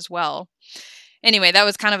part of it as well. Anyway, that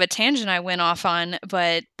was kind of a tangent I went off on,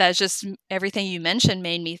 but that's just everything you mentioned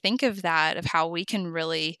made me think of that, of how we can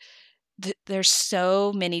really, there's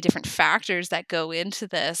so many different factors that go into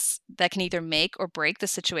this that can either make or break the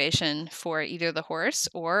situation for either the horse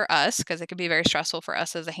or us, because it can be very stressful for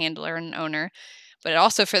us as a handler and an owner, but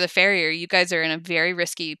also for the farrier. You guys are in a very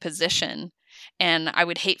risky position, and I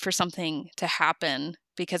would hate for something to happen,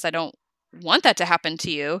 because I don't want that to happen to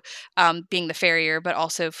you, being the farrier, but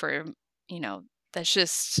also for, you know, this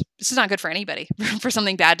is not good for anybody for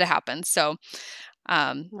something bad to happen. So,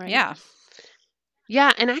 Right. yeah.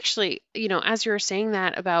 Yeah, and actually, as you were saying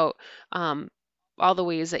that about all the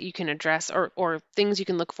ways that you can address, or things you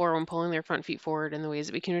can look for when pulling their front feet forward, and the ways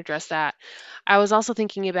that we can address that, I was also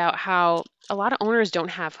thinking about how a lot of owners don't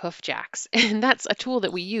have hoof jacks, and that's a tool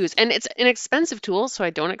that we use, and it's an expensive tool, so I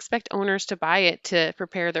don't expect owners to buy it to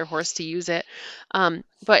prepare their horse to use it.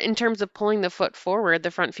 But in terms of pulling the foot forward,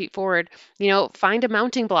 the front feet forward, find a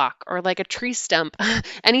mounting block or like a tree stump,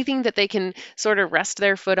 anything that they can sort of rest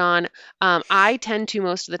their foot on. I tend to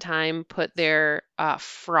most of the time put their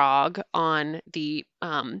frog on the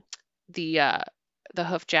the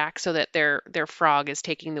hoof jack so that their frog is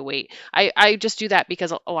taking the weight. I just do that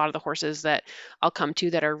because a lot of the horses that I'll come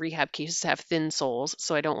to that are rehab cases have thin soles,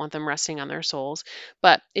 so I don't want them resting on their soles.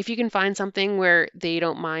 But if you can find something where they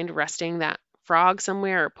don't mind resting that frog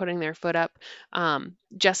somewhere or putting their foot up,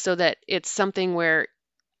 just so that it's something where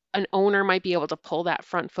an owner might be able to pull that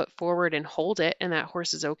front foot forward and hold it, and that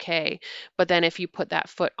horse is okay. But then if you put that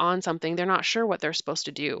foot on something, they're not sure what they're supposed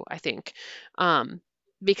to do, I think, um,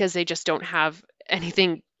 because they just don't have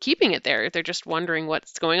anything keeping it there. They're just wondering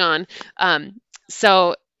what's going on.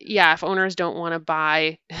 So, yeah, if owners don't want to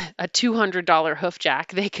buy a $200 hoof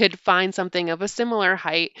jack, they could find something of a similar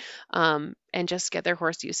height, and just get their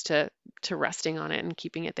horse used to resting on it and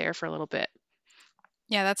keeping it there for a little bit.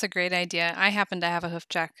 Yeah, that's a great idea. I happen to have a hoof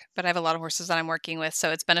jack, but I have a lot of horses that I'm working with,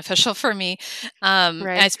 so it's beneficial for me. I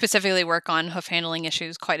Right. specifically work on hoof handling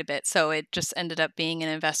issues quite a bit, so it just ended up being an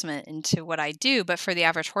investment into what I do. But for the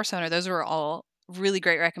average horse owner, those were all really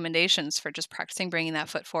great recommendations for just practicing bringing that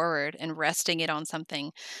foot forward and resting it on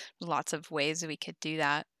something. Lots of ways we could do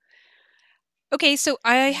that. Okay, so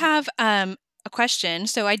I Yeah. have a question.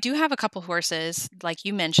 So I do have a couple horses, like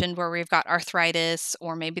you mentioned, where we've got arthritis,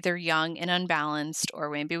 or maybe they're young and unbalanced,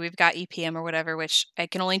 or maybe we've got EPM or whatever, which I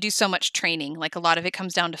can only do so much training. Like, a lot of it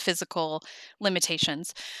comes down to physical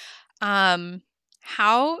limitations. Um,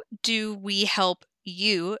 how do we help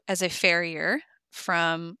you as a farrier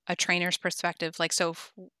from a trainer's perspective? Like, so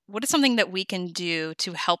what is something that we can do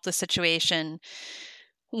to help the situation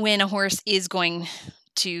when a horse is going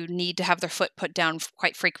to need to have their foot put down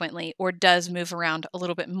quite frequently, or does move around a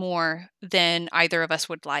little bit more than either of us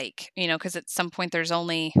would like? Because at some point there's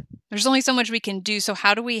only so much we can do. So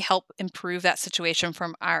how do we help improve that situation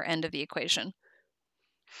from our end of the equation?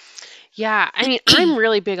 Yeah, I mean, I'm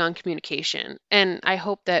really big on communication, and I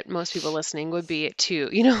hope that most people listening would be it too,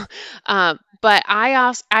 But I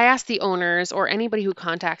ask the owners or anybody who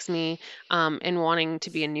contacts me, and wanting to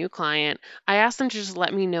be a new client, I ask them to just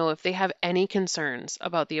let me know if they have any concerns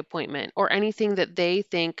about the appointment or anything that they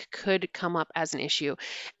think could come up as an issue.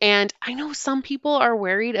 And I know some people are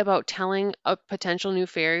worried about telling a potential new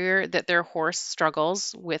farrier that their horse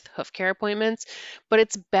struggles with hoof care appointments, but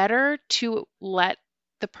it's better to let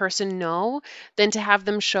the person know than to have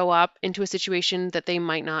them show up into a situation that they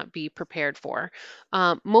might not be prepared for.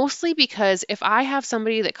 Mostly because if I have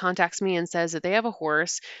somebody that contacts me and says that they have a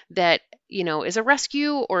horse that is a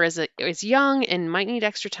rescue or is young and might need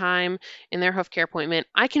extra time in their hoof care appointment,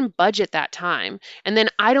 I can budget that time, and then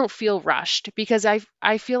I don't feel rushed because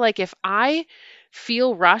I feel like if I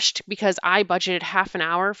feel rushed because I budgeted half an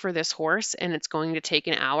hour for this horse and it's going to take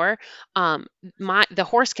an hour, the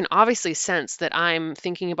horse can obviously sense that I'm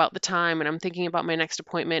thinking about the time and I'm thinking about my next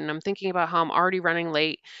appointment and I'm thinking about how I'm already running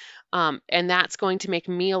late. And that's going to make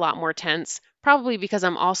me a lot more tense, probably because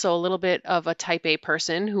I'm also a little bit of a type A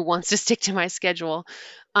person who wants to stick to my schedule.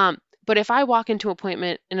 But if I walk into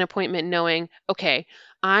an appointment knowing, okay,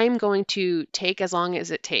 I'm going to take as long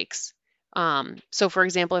as it takes. So for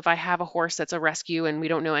example, if I have a horse that's a rescue and we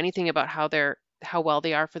don't know anything about how well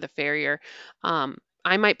they are for the farrier,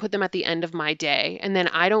 I might put them at the end of my day, and then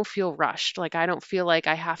I don't feel rushed. Like I don't feel like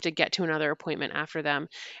I have to get to another appointment after them.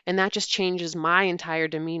 And that just changes my entire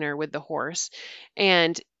demeanor with the horse.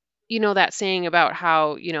 And that saying about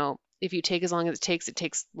how, if you take as long as it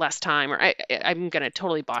takes less time, or I'm going to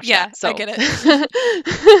totally botch Yeah, that. I So get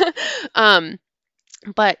it. um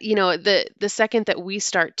but the second that we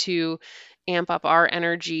start to amp up our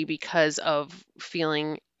energy because of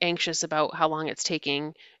feeling anxious about how long it's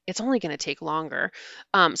taking, it's only going to take longer.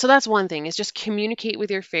 So that's one thing, is just communicate with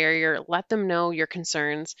your farrier, let them know your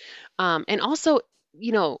concerns. And also,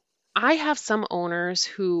 you know I have some owners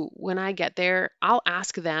who, when I get there, I'll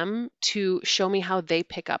ask them to show me how they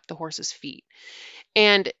pick up the horse's feet.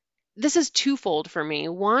 And this is twofold for me.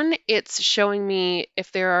 One, it's showing me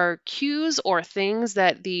if there are cues or things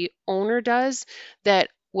that the owner does that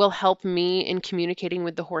will help me in communicating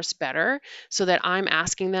with the horse better, so that I'm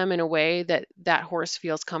asking them in a way that that horse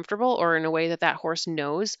feels comfortable, or in a way that that horse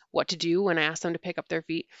knows what to do when I ask them to pick up their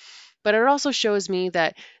feet. But it also shows me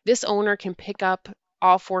that this owner can pick up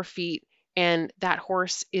all 4 feet and that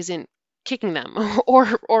horse isn't kicking them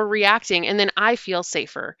or reacting, and then I feel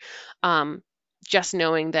safer, um, just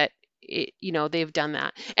knowing that they've done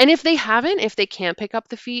that. And if they haven't, if they can't pick up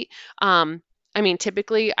the feet, I mean,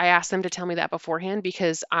 typically I ask them to tell me that beforehand,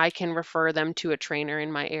 because I can refer them to a trainer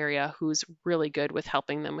in my area who's really good with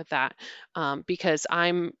helping them with that. Because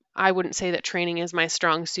I wouldn't say that training is my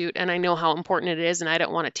strong suit, and I know how important it is, and I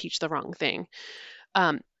don't want to teach the wrong thing.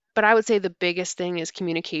 Um, but I would say the biggest thing is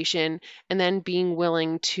communication, and then being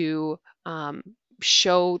willing to um,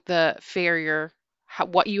 show the farrier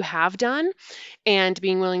what you have done, and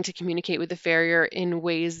being willing to communicate with the farrier in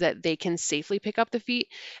ways that they can safely pick up the feet.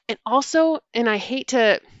 And also, and I hate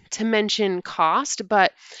to mention cost,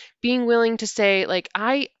 but being willing to say, like,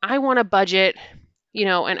 I want to budget,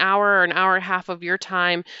 an hour or an hour and a half of your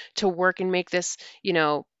time to work and make this,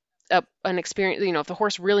 an experience. If the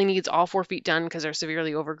horse really needs all 4 feet done because they're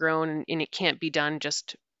severely overgrown, and it can't be done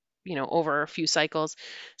just, over a few cycles,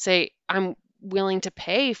 say, I'm willing to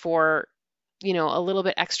pay for, a little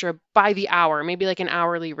bit extra by the hour, maybe like an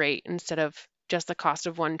hourly rate instead of just the cost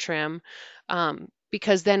of one trim.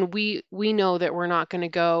 Because then we know that we're not going to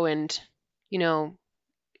go and, you know,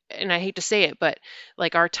 and I hate to say it, but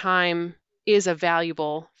like, our time is a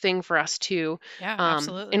valuable thing for us too. Yeah, And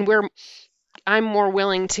absolutely. I'm more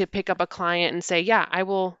willing to pick up a client and say, yeah, I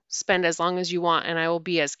will spend as long as you want, and I will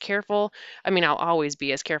be as careful. I mean, I'll always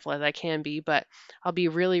be as careful as I can be, but I'll be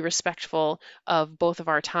really respectful of both of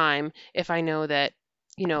our time if I know that,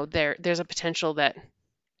 there's a potential that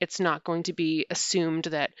it's not going to be assumed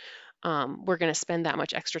that we're going to spend that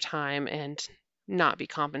much extra time and not be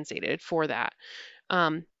compensated for that.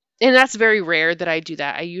 Um, and that's very rare that I do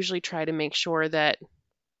that. I usually try to make sure that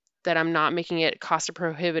I'm not making it cost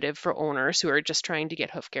prohibitive for owners who are just trying to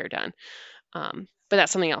get hoof care done. But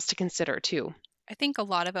that's something else to consider too. I think a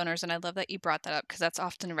lot of owners, and I love that you brought that up because that's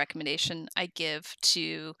often a recommendation I give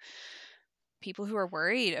to people who are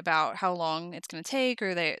worried about how long it's going to take,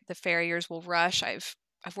 or the farriers will rush. I've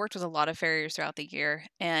worked with a lot of farriers throughout the year,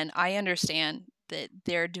 and I understand that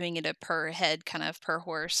they're doing it a per head, kind of per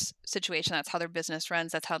horse situation. That's how their business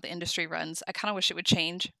runs. That's how the industry runs. I kind of wish it would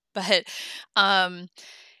change, but um,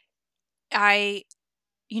 I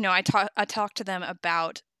I talk to them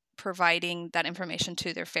about providing that information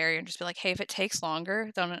to their farrier and just be like, hey, if it takes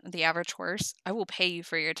longer than the average horse, I will pay you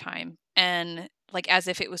for your time. And like, as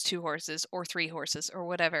if it was 2 horses or 3 horses or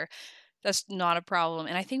whatever, that's not a problem.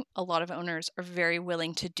 And I think a lot of owners are very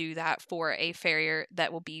willing to do that for a farrier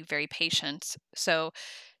that will be very patient. So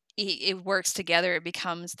it works together. It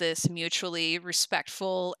becomes this mutually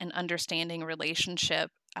respectful and understanding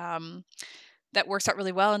relationship. That works out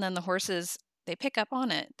really well. And then the horses they pick up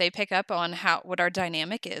on it. They pick up on what our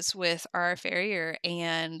dynamic is with our farrier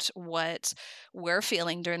and what we're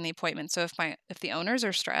feeling during the appointment. So if the owners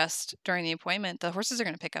are stressed during the appointment, the horses are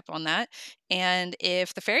going to pick up on that. And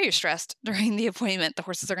if the farrier is stressed during the appointment, the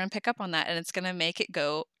horses are going to pick up on that, and it's going to make it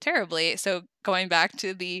go terribly. So going back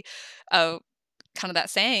to the uh, kind of that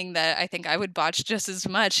saying that I think I would botch just as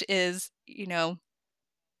much is,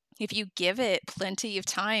 if you give it plenty of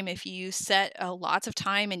time, if you set lots of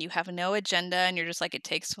time and you have no agenda and you're just like, it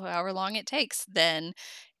takes however long it takes, then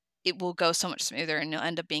it will go so much smoother and you'll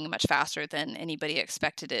end up being much faster than anybody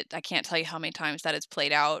expected it. I can't tell you how many times that has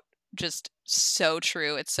played out. Just so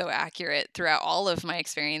true. It's so accurate throughout all of my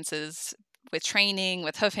experiences with training,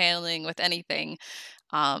 with hoof handling, with anything.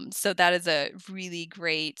 So that is a really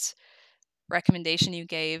great recommendation you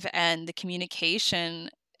gave, and the communication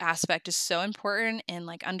aspect is so important in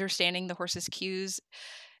like understanding the horse's cues.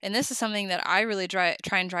 And this is something that I really try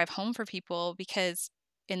and drive home for people, because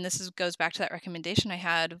and goes back to that recommendation I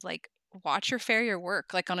had of like, watch your farrier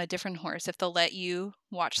work like on a different horse. If they'll let you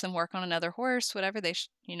watch them work on another horse, whatever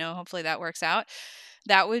hopefully that works out.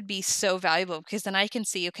 That would be so valuable, because then I can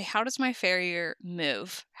see, okay, how does my farrier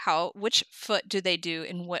move? Which foot do they do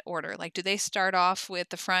in what order? Like, do they start off with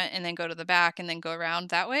the front and then go to the back and then go around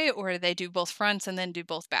that way? Or do they do both fronts and then do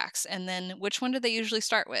both backs? And then which one do they usually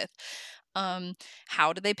start with? Um,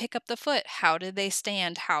 how do they pick up the foot? How do they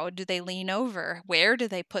stand? How do they lean over? Where do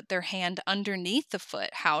they put their hand underneath the foot?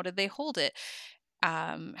 How do they hold it?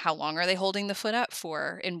 How long are they holding the foot up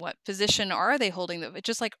for? In what position are they holding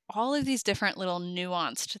just like all of these different little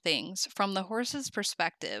nuanced things from the horse's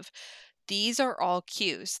perspective. These are all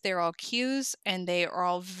cues. They're all cues, and they are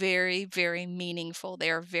all very, very meaningful.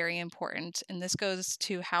 They are very important. And this goes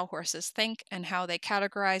to how horses think and how they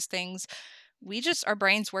categorize things. Our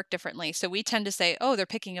brains work differently. So we tend to say, oh, they're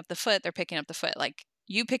picking up the foot, they're picking up the foot. Like,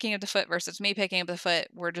 you picking up the foot versus me picking up the foot,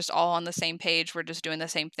 we're just all on the same page. We're just doing the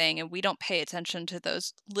same thing. And we don't pay attention to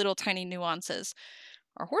those little tiny nuances.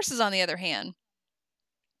 Our horses, on the other hand,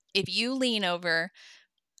 if you lean over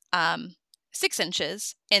 6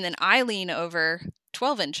 inches and then I lean over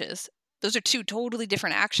 12 inches, those are two totally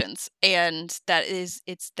different actions. And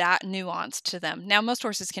it's that nuanced to them. Now, most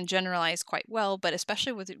horses can generalize quite well, but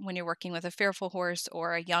especially when you're working with a fearful horse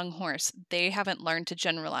or a young horse, they haven't learned to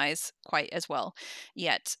generalize quite as well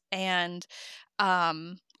yet. And,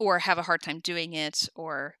 or have a hard time doing it,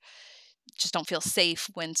 or just don't feel safe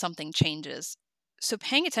when something changes. So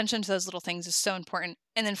paying attention to those little things is so important.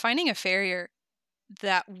 And then finding a farrier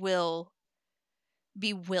that will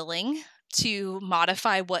be willing to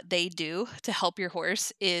modify what they do to help your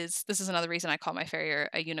horse. This is another reason I call my farrier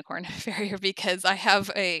a unicorn farrier, because I have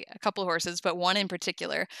a couple of horses, but one in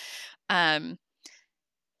particular. Um,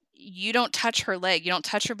 you don't touch her leg, you don't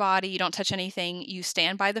touch her body, you don't touch anything. You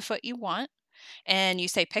stand by the foot you want and you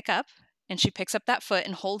say pick up, and she picks up that foot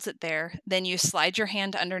and holds it there. Then you slide your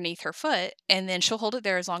hand underneath her foot, and then she'll hold it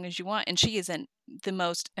there as long as you want. And she is the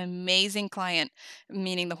most amazing client,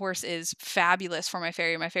 meaning the horse is fabulous for my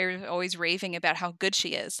farrier. My farrier is always raving about how good she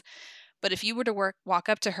is. But if you were to walk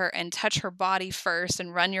up to her and touch her body first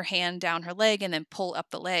and run your hand down her leg and then pull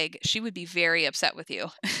up the leg, she would be very upset with you.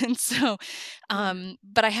 And so, Yeah.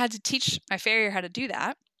 but I had to teach my farrier how to do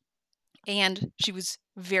that. And she was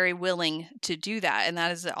very willing to do that. And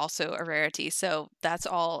that is also a rarity. So that's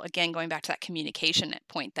all, again, going back to that communication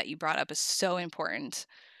point that you brought up, is so important.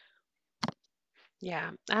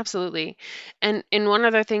 Yeah, absolutely. And one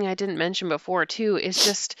other thing I didn't mention before too is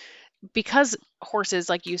just because horses,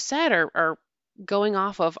 like you said, are going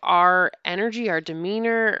off of our energy, our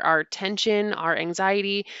demeanor, our tension, our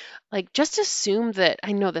anxiety, like just assume that,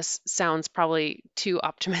 I know this sounds probably too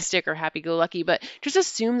optimistic or happy-go-lucky, but just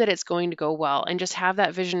assume that it's going to go well and just have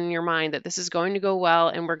that vision in your mind that this is going to go well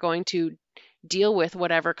and we're going to deal with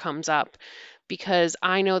whatever comes up. Because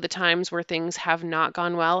I know the times where things have not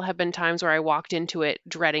gone well have been times where I walked into it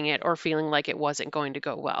dreading it or feeling like it wasn't going to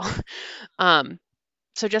go well. um,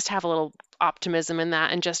 so just have a little optimism in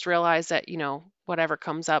that and just realize that, whatever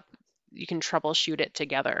comes up, you can troubleshoot it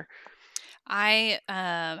together. I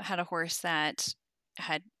had a horse that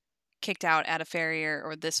had kicked out at a farrier,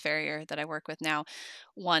 or this farrier that I work with now,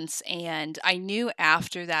 once. And I knew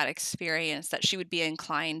after that experience that she would be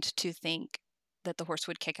inclined to think that the horse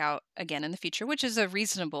would kick out again in the future, which is a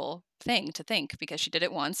reasonable thing to think because she did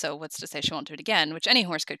it once. So what's to say she won't do it again, which any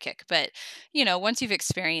horse could kick. But, once you've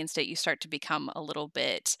experienced it, you start to become a little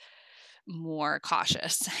bit more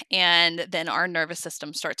cautious. And then our nervous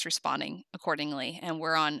system starts responding accordingly. And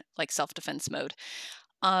we're on like self defense mode.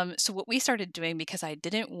 So what we started doing, because I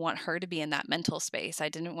didn't want her to be in that mental space, I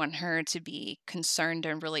didn't want her to be concerned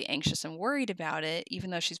and really anxious and worried about it,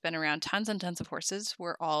 even though she's been around tons and tons of horses.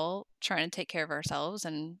 We're all trying to take care of ourselves,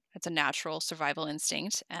 and it's a natural survival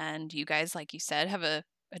instinct. And you guys, like you said, have a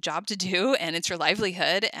job to do, and it's your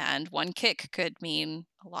livelihood, and one kick could mean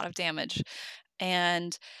a lot of damage.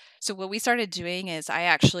 And so what we started doing is I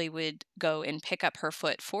actually would go and pick up her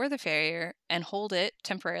foot for the farrier and hold it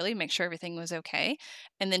temporarily, make sure everything was okay.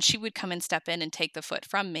 And then she would come and step in and take the foot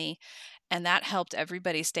from me. And that helped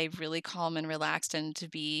everybody stay really calm and relaxed and to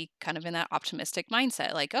be kind of in that optimistic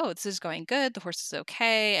mindset like, oh, this is going good. The horse is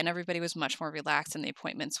okay. And everybody was much more relaxed and the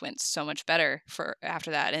appointments went so much better for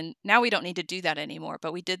after that. And now we don't need to do that anymore.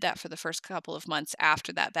 But we did that for the first couple of months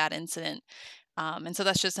after that bad incident. And so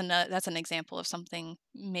that's just that's an example of something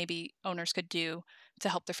maybe owners could do to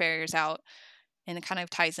help their farriers out. And it kind of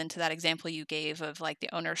ties into that example you gave of like the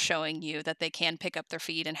owner showing you that they can pick up their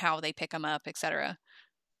feet and how they pick them up, etc.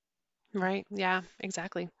 Right. Yeah,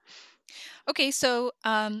 exactly. Okay, so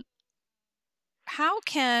how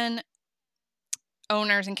can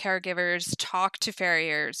owners and caregivers talk to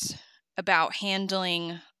farriers about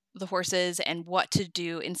handling the horses and what to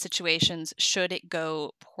do in situations should it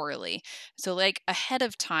go poorly? So, like ahead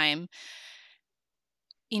of time,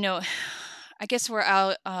 you know, I guess we're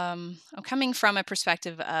out. I'm coming from a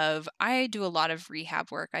perspective of I do a lot of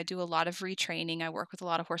rehab work. I do a lot of retraining. I work with a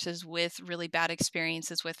lot of horses with really bad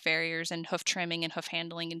experiences with farriers and hoof trimming and hoof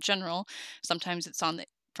handling in general. Sometimes it's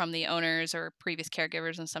from the owners or previous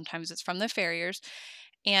caregivers, and sometimes it's from the farriers.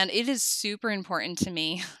 And it is super important to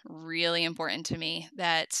me, really important to me,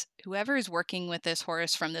 that whoever is working with this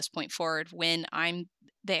horse from this point forward, when I'm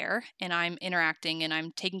there and I'm interacting and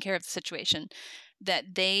I'm taking care of the situation,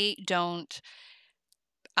 that they don't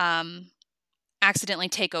um, accidentally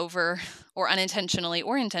take over or unintentionally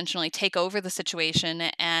or intentionally take over the situation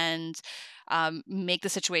and make the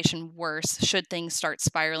situation worse should things start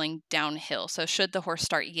spiraling downhill. So, should the horse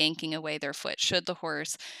start yanking away their foot, should the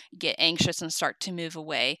horse get anxious and start to move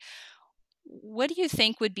away, what do you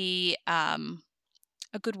think would be a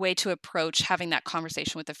good way to approach having that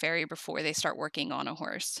conversation with the farrier before they start working on a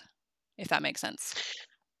horse, if that makes sense?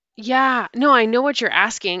 Yeah, no, I know what you're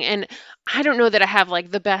asking, and I don't know that I have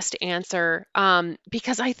like the best answer,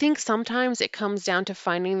 because I think sometimes it comes down to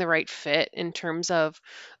finding the right fit in terms of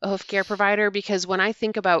a hoof care provider. Because when I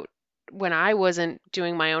think about when I wasn't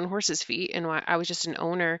doing my own horse's feet and I was just an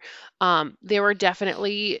owner, there were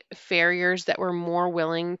definitely farriers that were more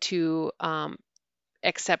willing to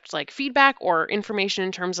accept like feedback or information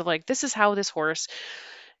in terms of like this is how this horse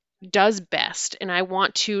does best, and I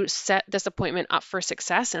want to set this appointment up for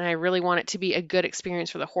success, and I really want it to be a good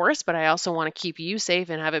experience for the horse, but I also want to keep you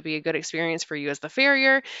safe and have it be a good experience for you as the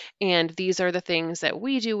farrier. And these are the things that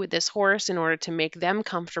we do with this horse in order to make them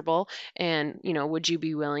comfortable. And would you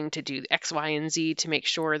be willing to do X, Y, and Z to make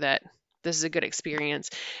sure that this is a good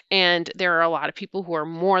experience? And there are a lot of people who are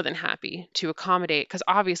more than happy to accommodate, because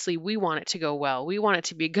obviously we want it to go well, we want it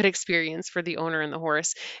to be a good experience for the owner and the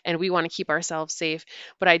horse, and we want to keep ourselves safe.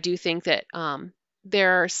 But I do think that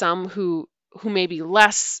there are some who may be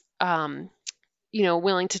less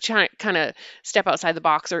willing to try kind of step outside the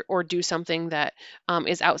box, or do something that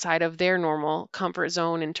is outside of their normal comfort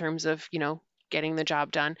zone in terms of getting the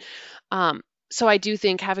job done. um, so I do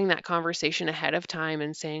think having that conversation ahead of time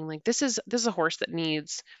and saying like this is a horse that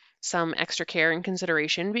needs some extra care and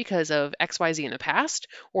consideration because of XYZ in the past,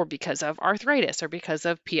 or because of arthritis, or because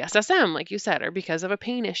of PSSM, like you said, or because of a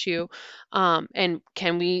pain issue. And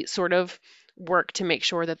can we sort of work to make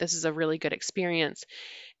sure that this is a really good experience?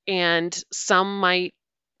 And some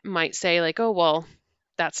might say like, oh well,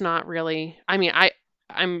 that's not really, I mean, I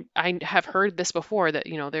have heard this before, that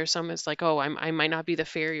there's some, it's like, oh, I might not be the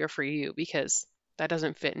farrier for you because that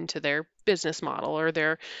doesn't fit into their business model or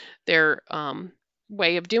their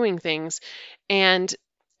way of doing things. And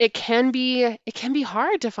it can be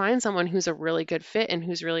hard to find someone who's a really good fit and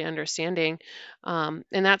who's really understanding. And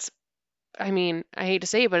that's, I mean, I hate to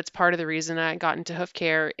say it, but it's part of the reason I got into hoof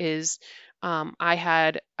care is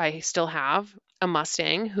I still have a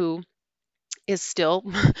Mustang who is still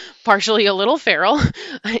partially a little feral.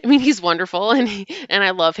 I mean, he's wonderful, and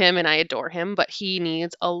I love him and I adore him, but he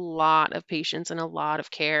needs a lot of patience and a lot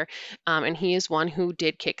of care. And he is one who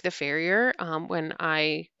did kick the farrier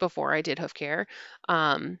before I did hoof care.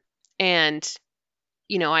 And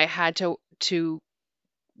I had to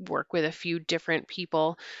work with a few different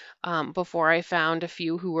people before I found a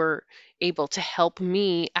few who were able to help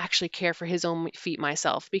me actually care for his own feet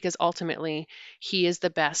myself, because ultimately he is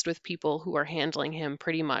the best with people who are handling him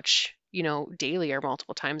pretty much daily or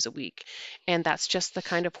multiple times a week. And that's just the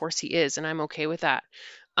kind of horse he is, and I'm okay with that.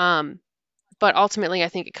 Um, but ultimately, I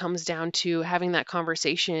think it comes down to having that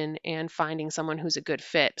conversation and finding someone who's a good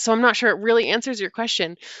fit. So I'm not sure it really answers your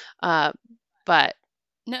question, uh, but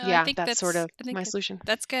No, yeah, that's sort of I think my solution.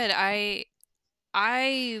 that's good.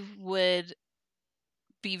 I would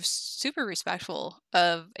be super respectful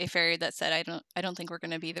of a farrier that said I don't think we're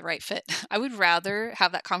going to be the right fit. I would rather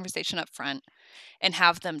have that conversation up front and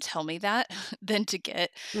have them tell me that than to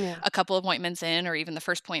get Yeah, a couple appointments in or even the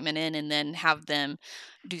first appointment in and then have them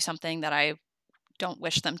do something that I don't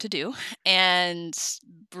wish them to do and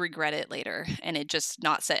regret it later and it just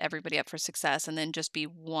not set everybody up for success and then just be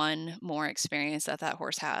one more experience that that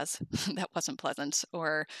horse has that wasn't pleasant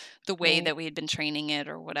or the way right. that we had been training it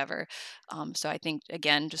or whatever. So I think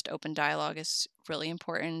again just open dialogue is really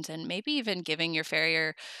important and maybe even giving your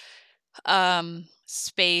farrier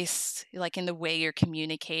space like in the way you're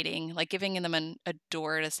communicating, like giving them a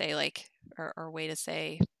door to say like or a way to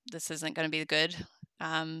say this isn't going to be good.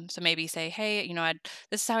 So maybe say, hey,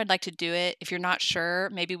 this is how I'd like to do it. If you're not sure,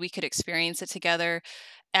 maybe we could experience it together.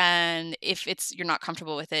 And if it's you're not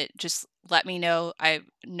comfortable with it, just let me know. I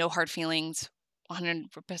no hard feelings.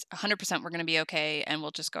 100% we're going to be okay and we'll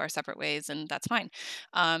just go our separate ways and that's fine.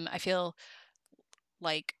 I feel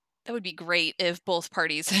like that would be great if both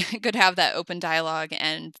parties could have that open dialogue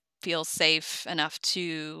and feel safe enough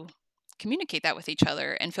to communicate that with each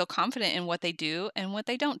other and feel confident in what they do and what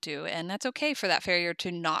they don't do. And that's okay for that farrier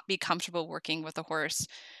to not be comfortable working with a horse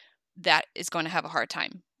that is going to have a hard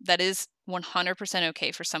time. That is 100%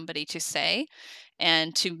 okay for somebody to say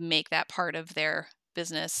and to make that part of their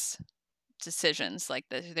business decisions. Like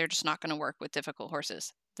they're just not going to work with difficult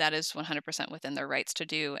horses. That is 100% within their rights to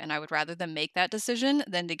do. And I would rather them make that decision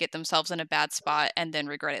than to get themselves in a bad spot and then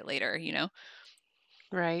regret it later, you know?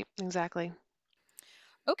 Right, exactly.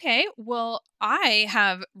 Okay, well, I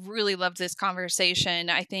have really loved this conversation.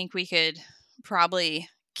 I think we could probably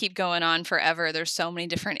keep going on forever. There's so many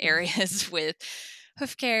different areas with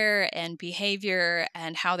hoof care and behavior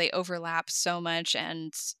and how they overlap so much.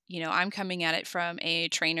 And, I'm coming at it from a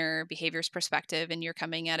trainer behaviors perspective, and you're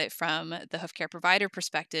coming at it from the hoof care provider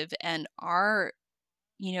perspective. And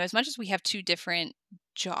as much as we have two different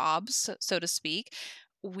jobs, so to speak,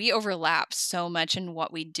 we overlap so much in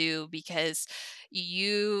what we do because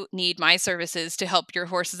you need my services to help your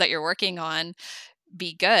horses that you're working on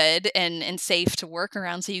be good and safe to work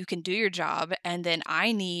around so you can do your job. And then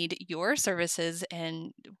I need your services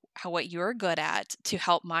and what you're good at to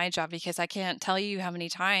help my job because I can't tell you how many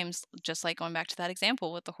times, just like going back to that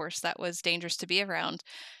example with the horse that was dangerous to be around,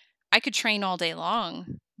 I could train all day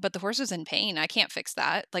long, but the horse is in pain. I can't fix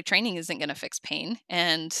that. Like training isn't going to fix pain.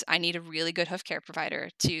 And I need a really good hoof care provider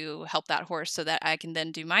to help that horse so that I can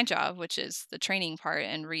then do my job, which is the training part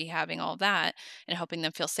and rehabbing all that and helping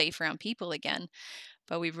them feel safe around people again.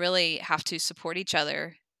 But we really have to support each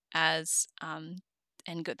other as,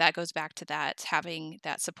 that goes back to that having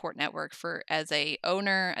that support network for as a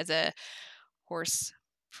owner, as a horse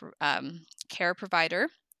care provider.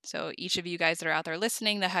 So each of you guys that are out there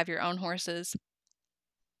listening that have your own horses,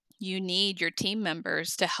 you need your team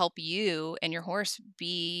members to help you and your horse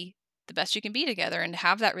be the best you can be together and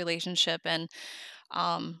have that relationship. And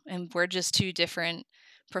we're just two different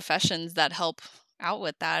professions that help out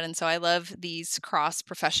with that. And so I love these cross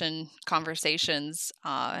profession conversations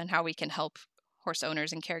and how we can help horse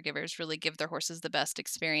owners and caregivers really give their horses the best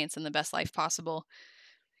experience and the best life possible.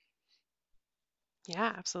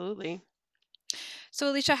 Yeah, absolutely. So,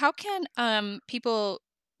 Alicia, how can people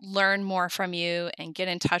learn more from you and get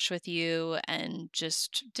in touch with you and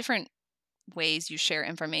just different ways you share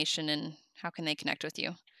information and how can they connect with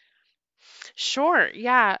you? Sure.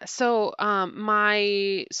 Yeah. So,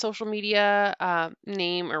 my social media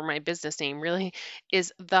name or my business name really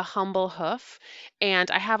is The Humble Hoof. And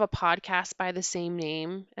I have a podcast by the same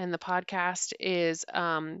name. And the podcast is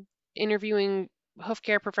interviewing hoof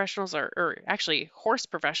care professionals or actually horse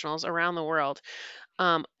professionals around the world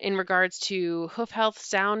in regards to hoof health,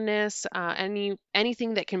 soundness,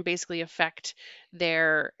 anything that can basically affect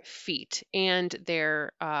their feet and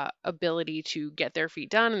their ability to get their feet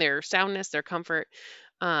done, their soundness, their comfort.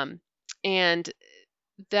 Um, and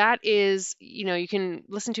that is, you can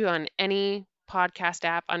listen to on any podcast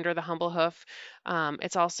app under the Humble Hoof.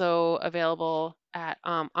 It's also available at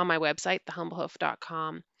on my website,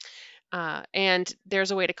 thehumblehoof.com. And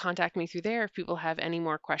there's a way to contact me through there if people have any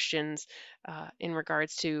more questions in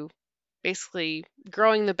regards to basically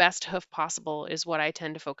growing the best hoof possible is what I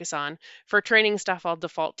tend to focus on. For training stuff, I'll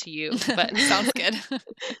default to you, but Sounds good.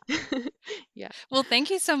 yeah. Well, thank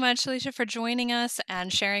you so much, Alicia, for joining us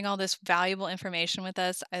and sharing all this valuable information with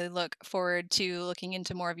us. I look forward to looking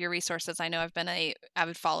into more of your resources. I know I've been an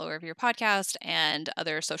avid follower of your podcast and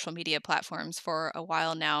other social media platforms for a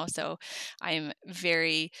while now, so I'm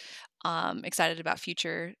very excited about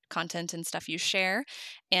future content and stuff you share.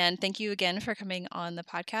 And thank you again for coming on the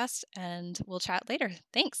podcast, and we'll chat later.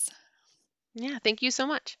 Thanks. Yeah, thank you so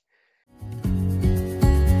much.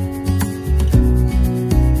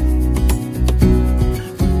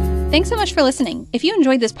 Thanks so much for listening. If you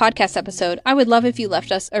enjoyed this podcast episode, I would love if you left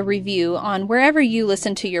us a review on wherever you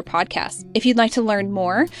listen to your podcasts. If you'd like to learn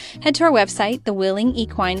more, head to our website,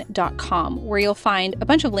 thewillingequine.com, where you'll find a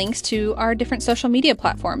bunch of links to our different social media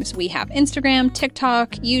platforms. We have Instagram,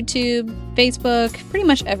 TikTok, YouTube, Facebook, pretty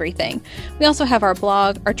much everything. We also have our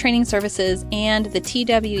blog, our training services, and the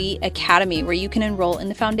TWE Academy, where you can enroll in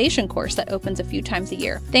the foundation course that opens a few times a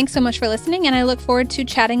year. Thanks so much for listening, and I look forward to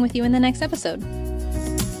chatting with you in the next episode.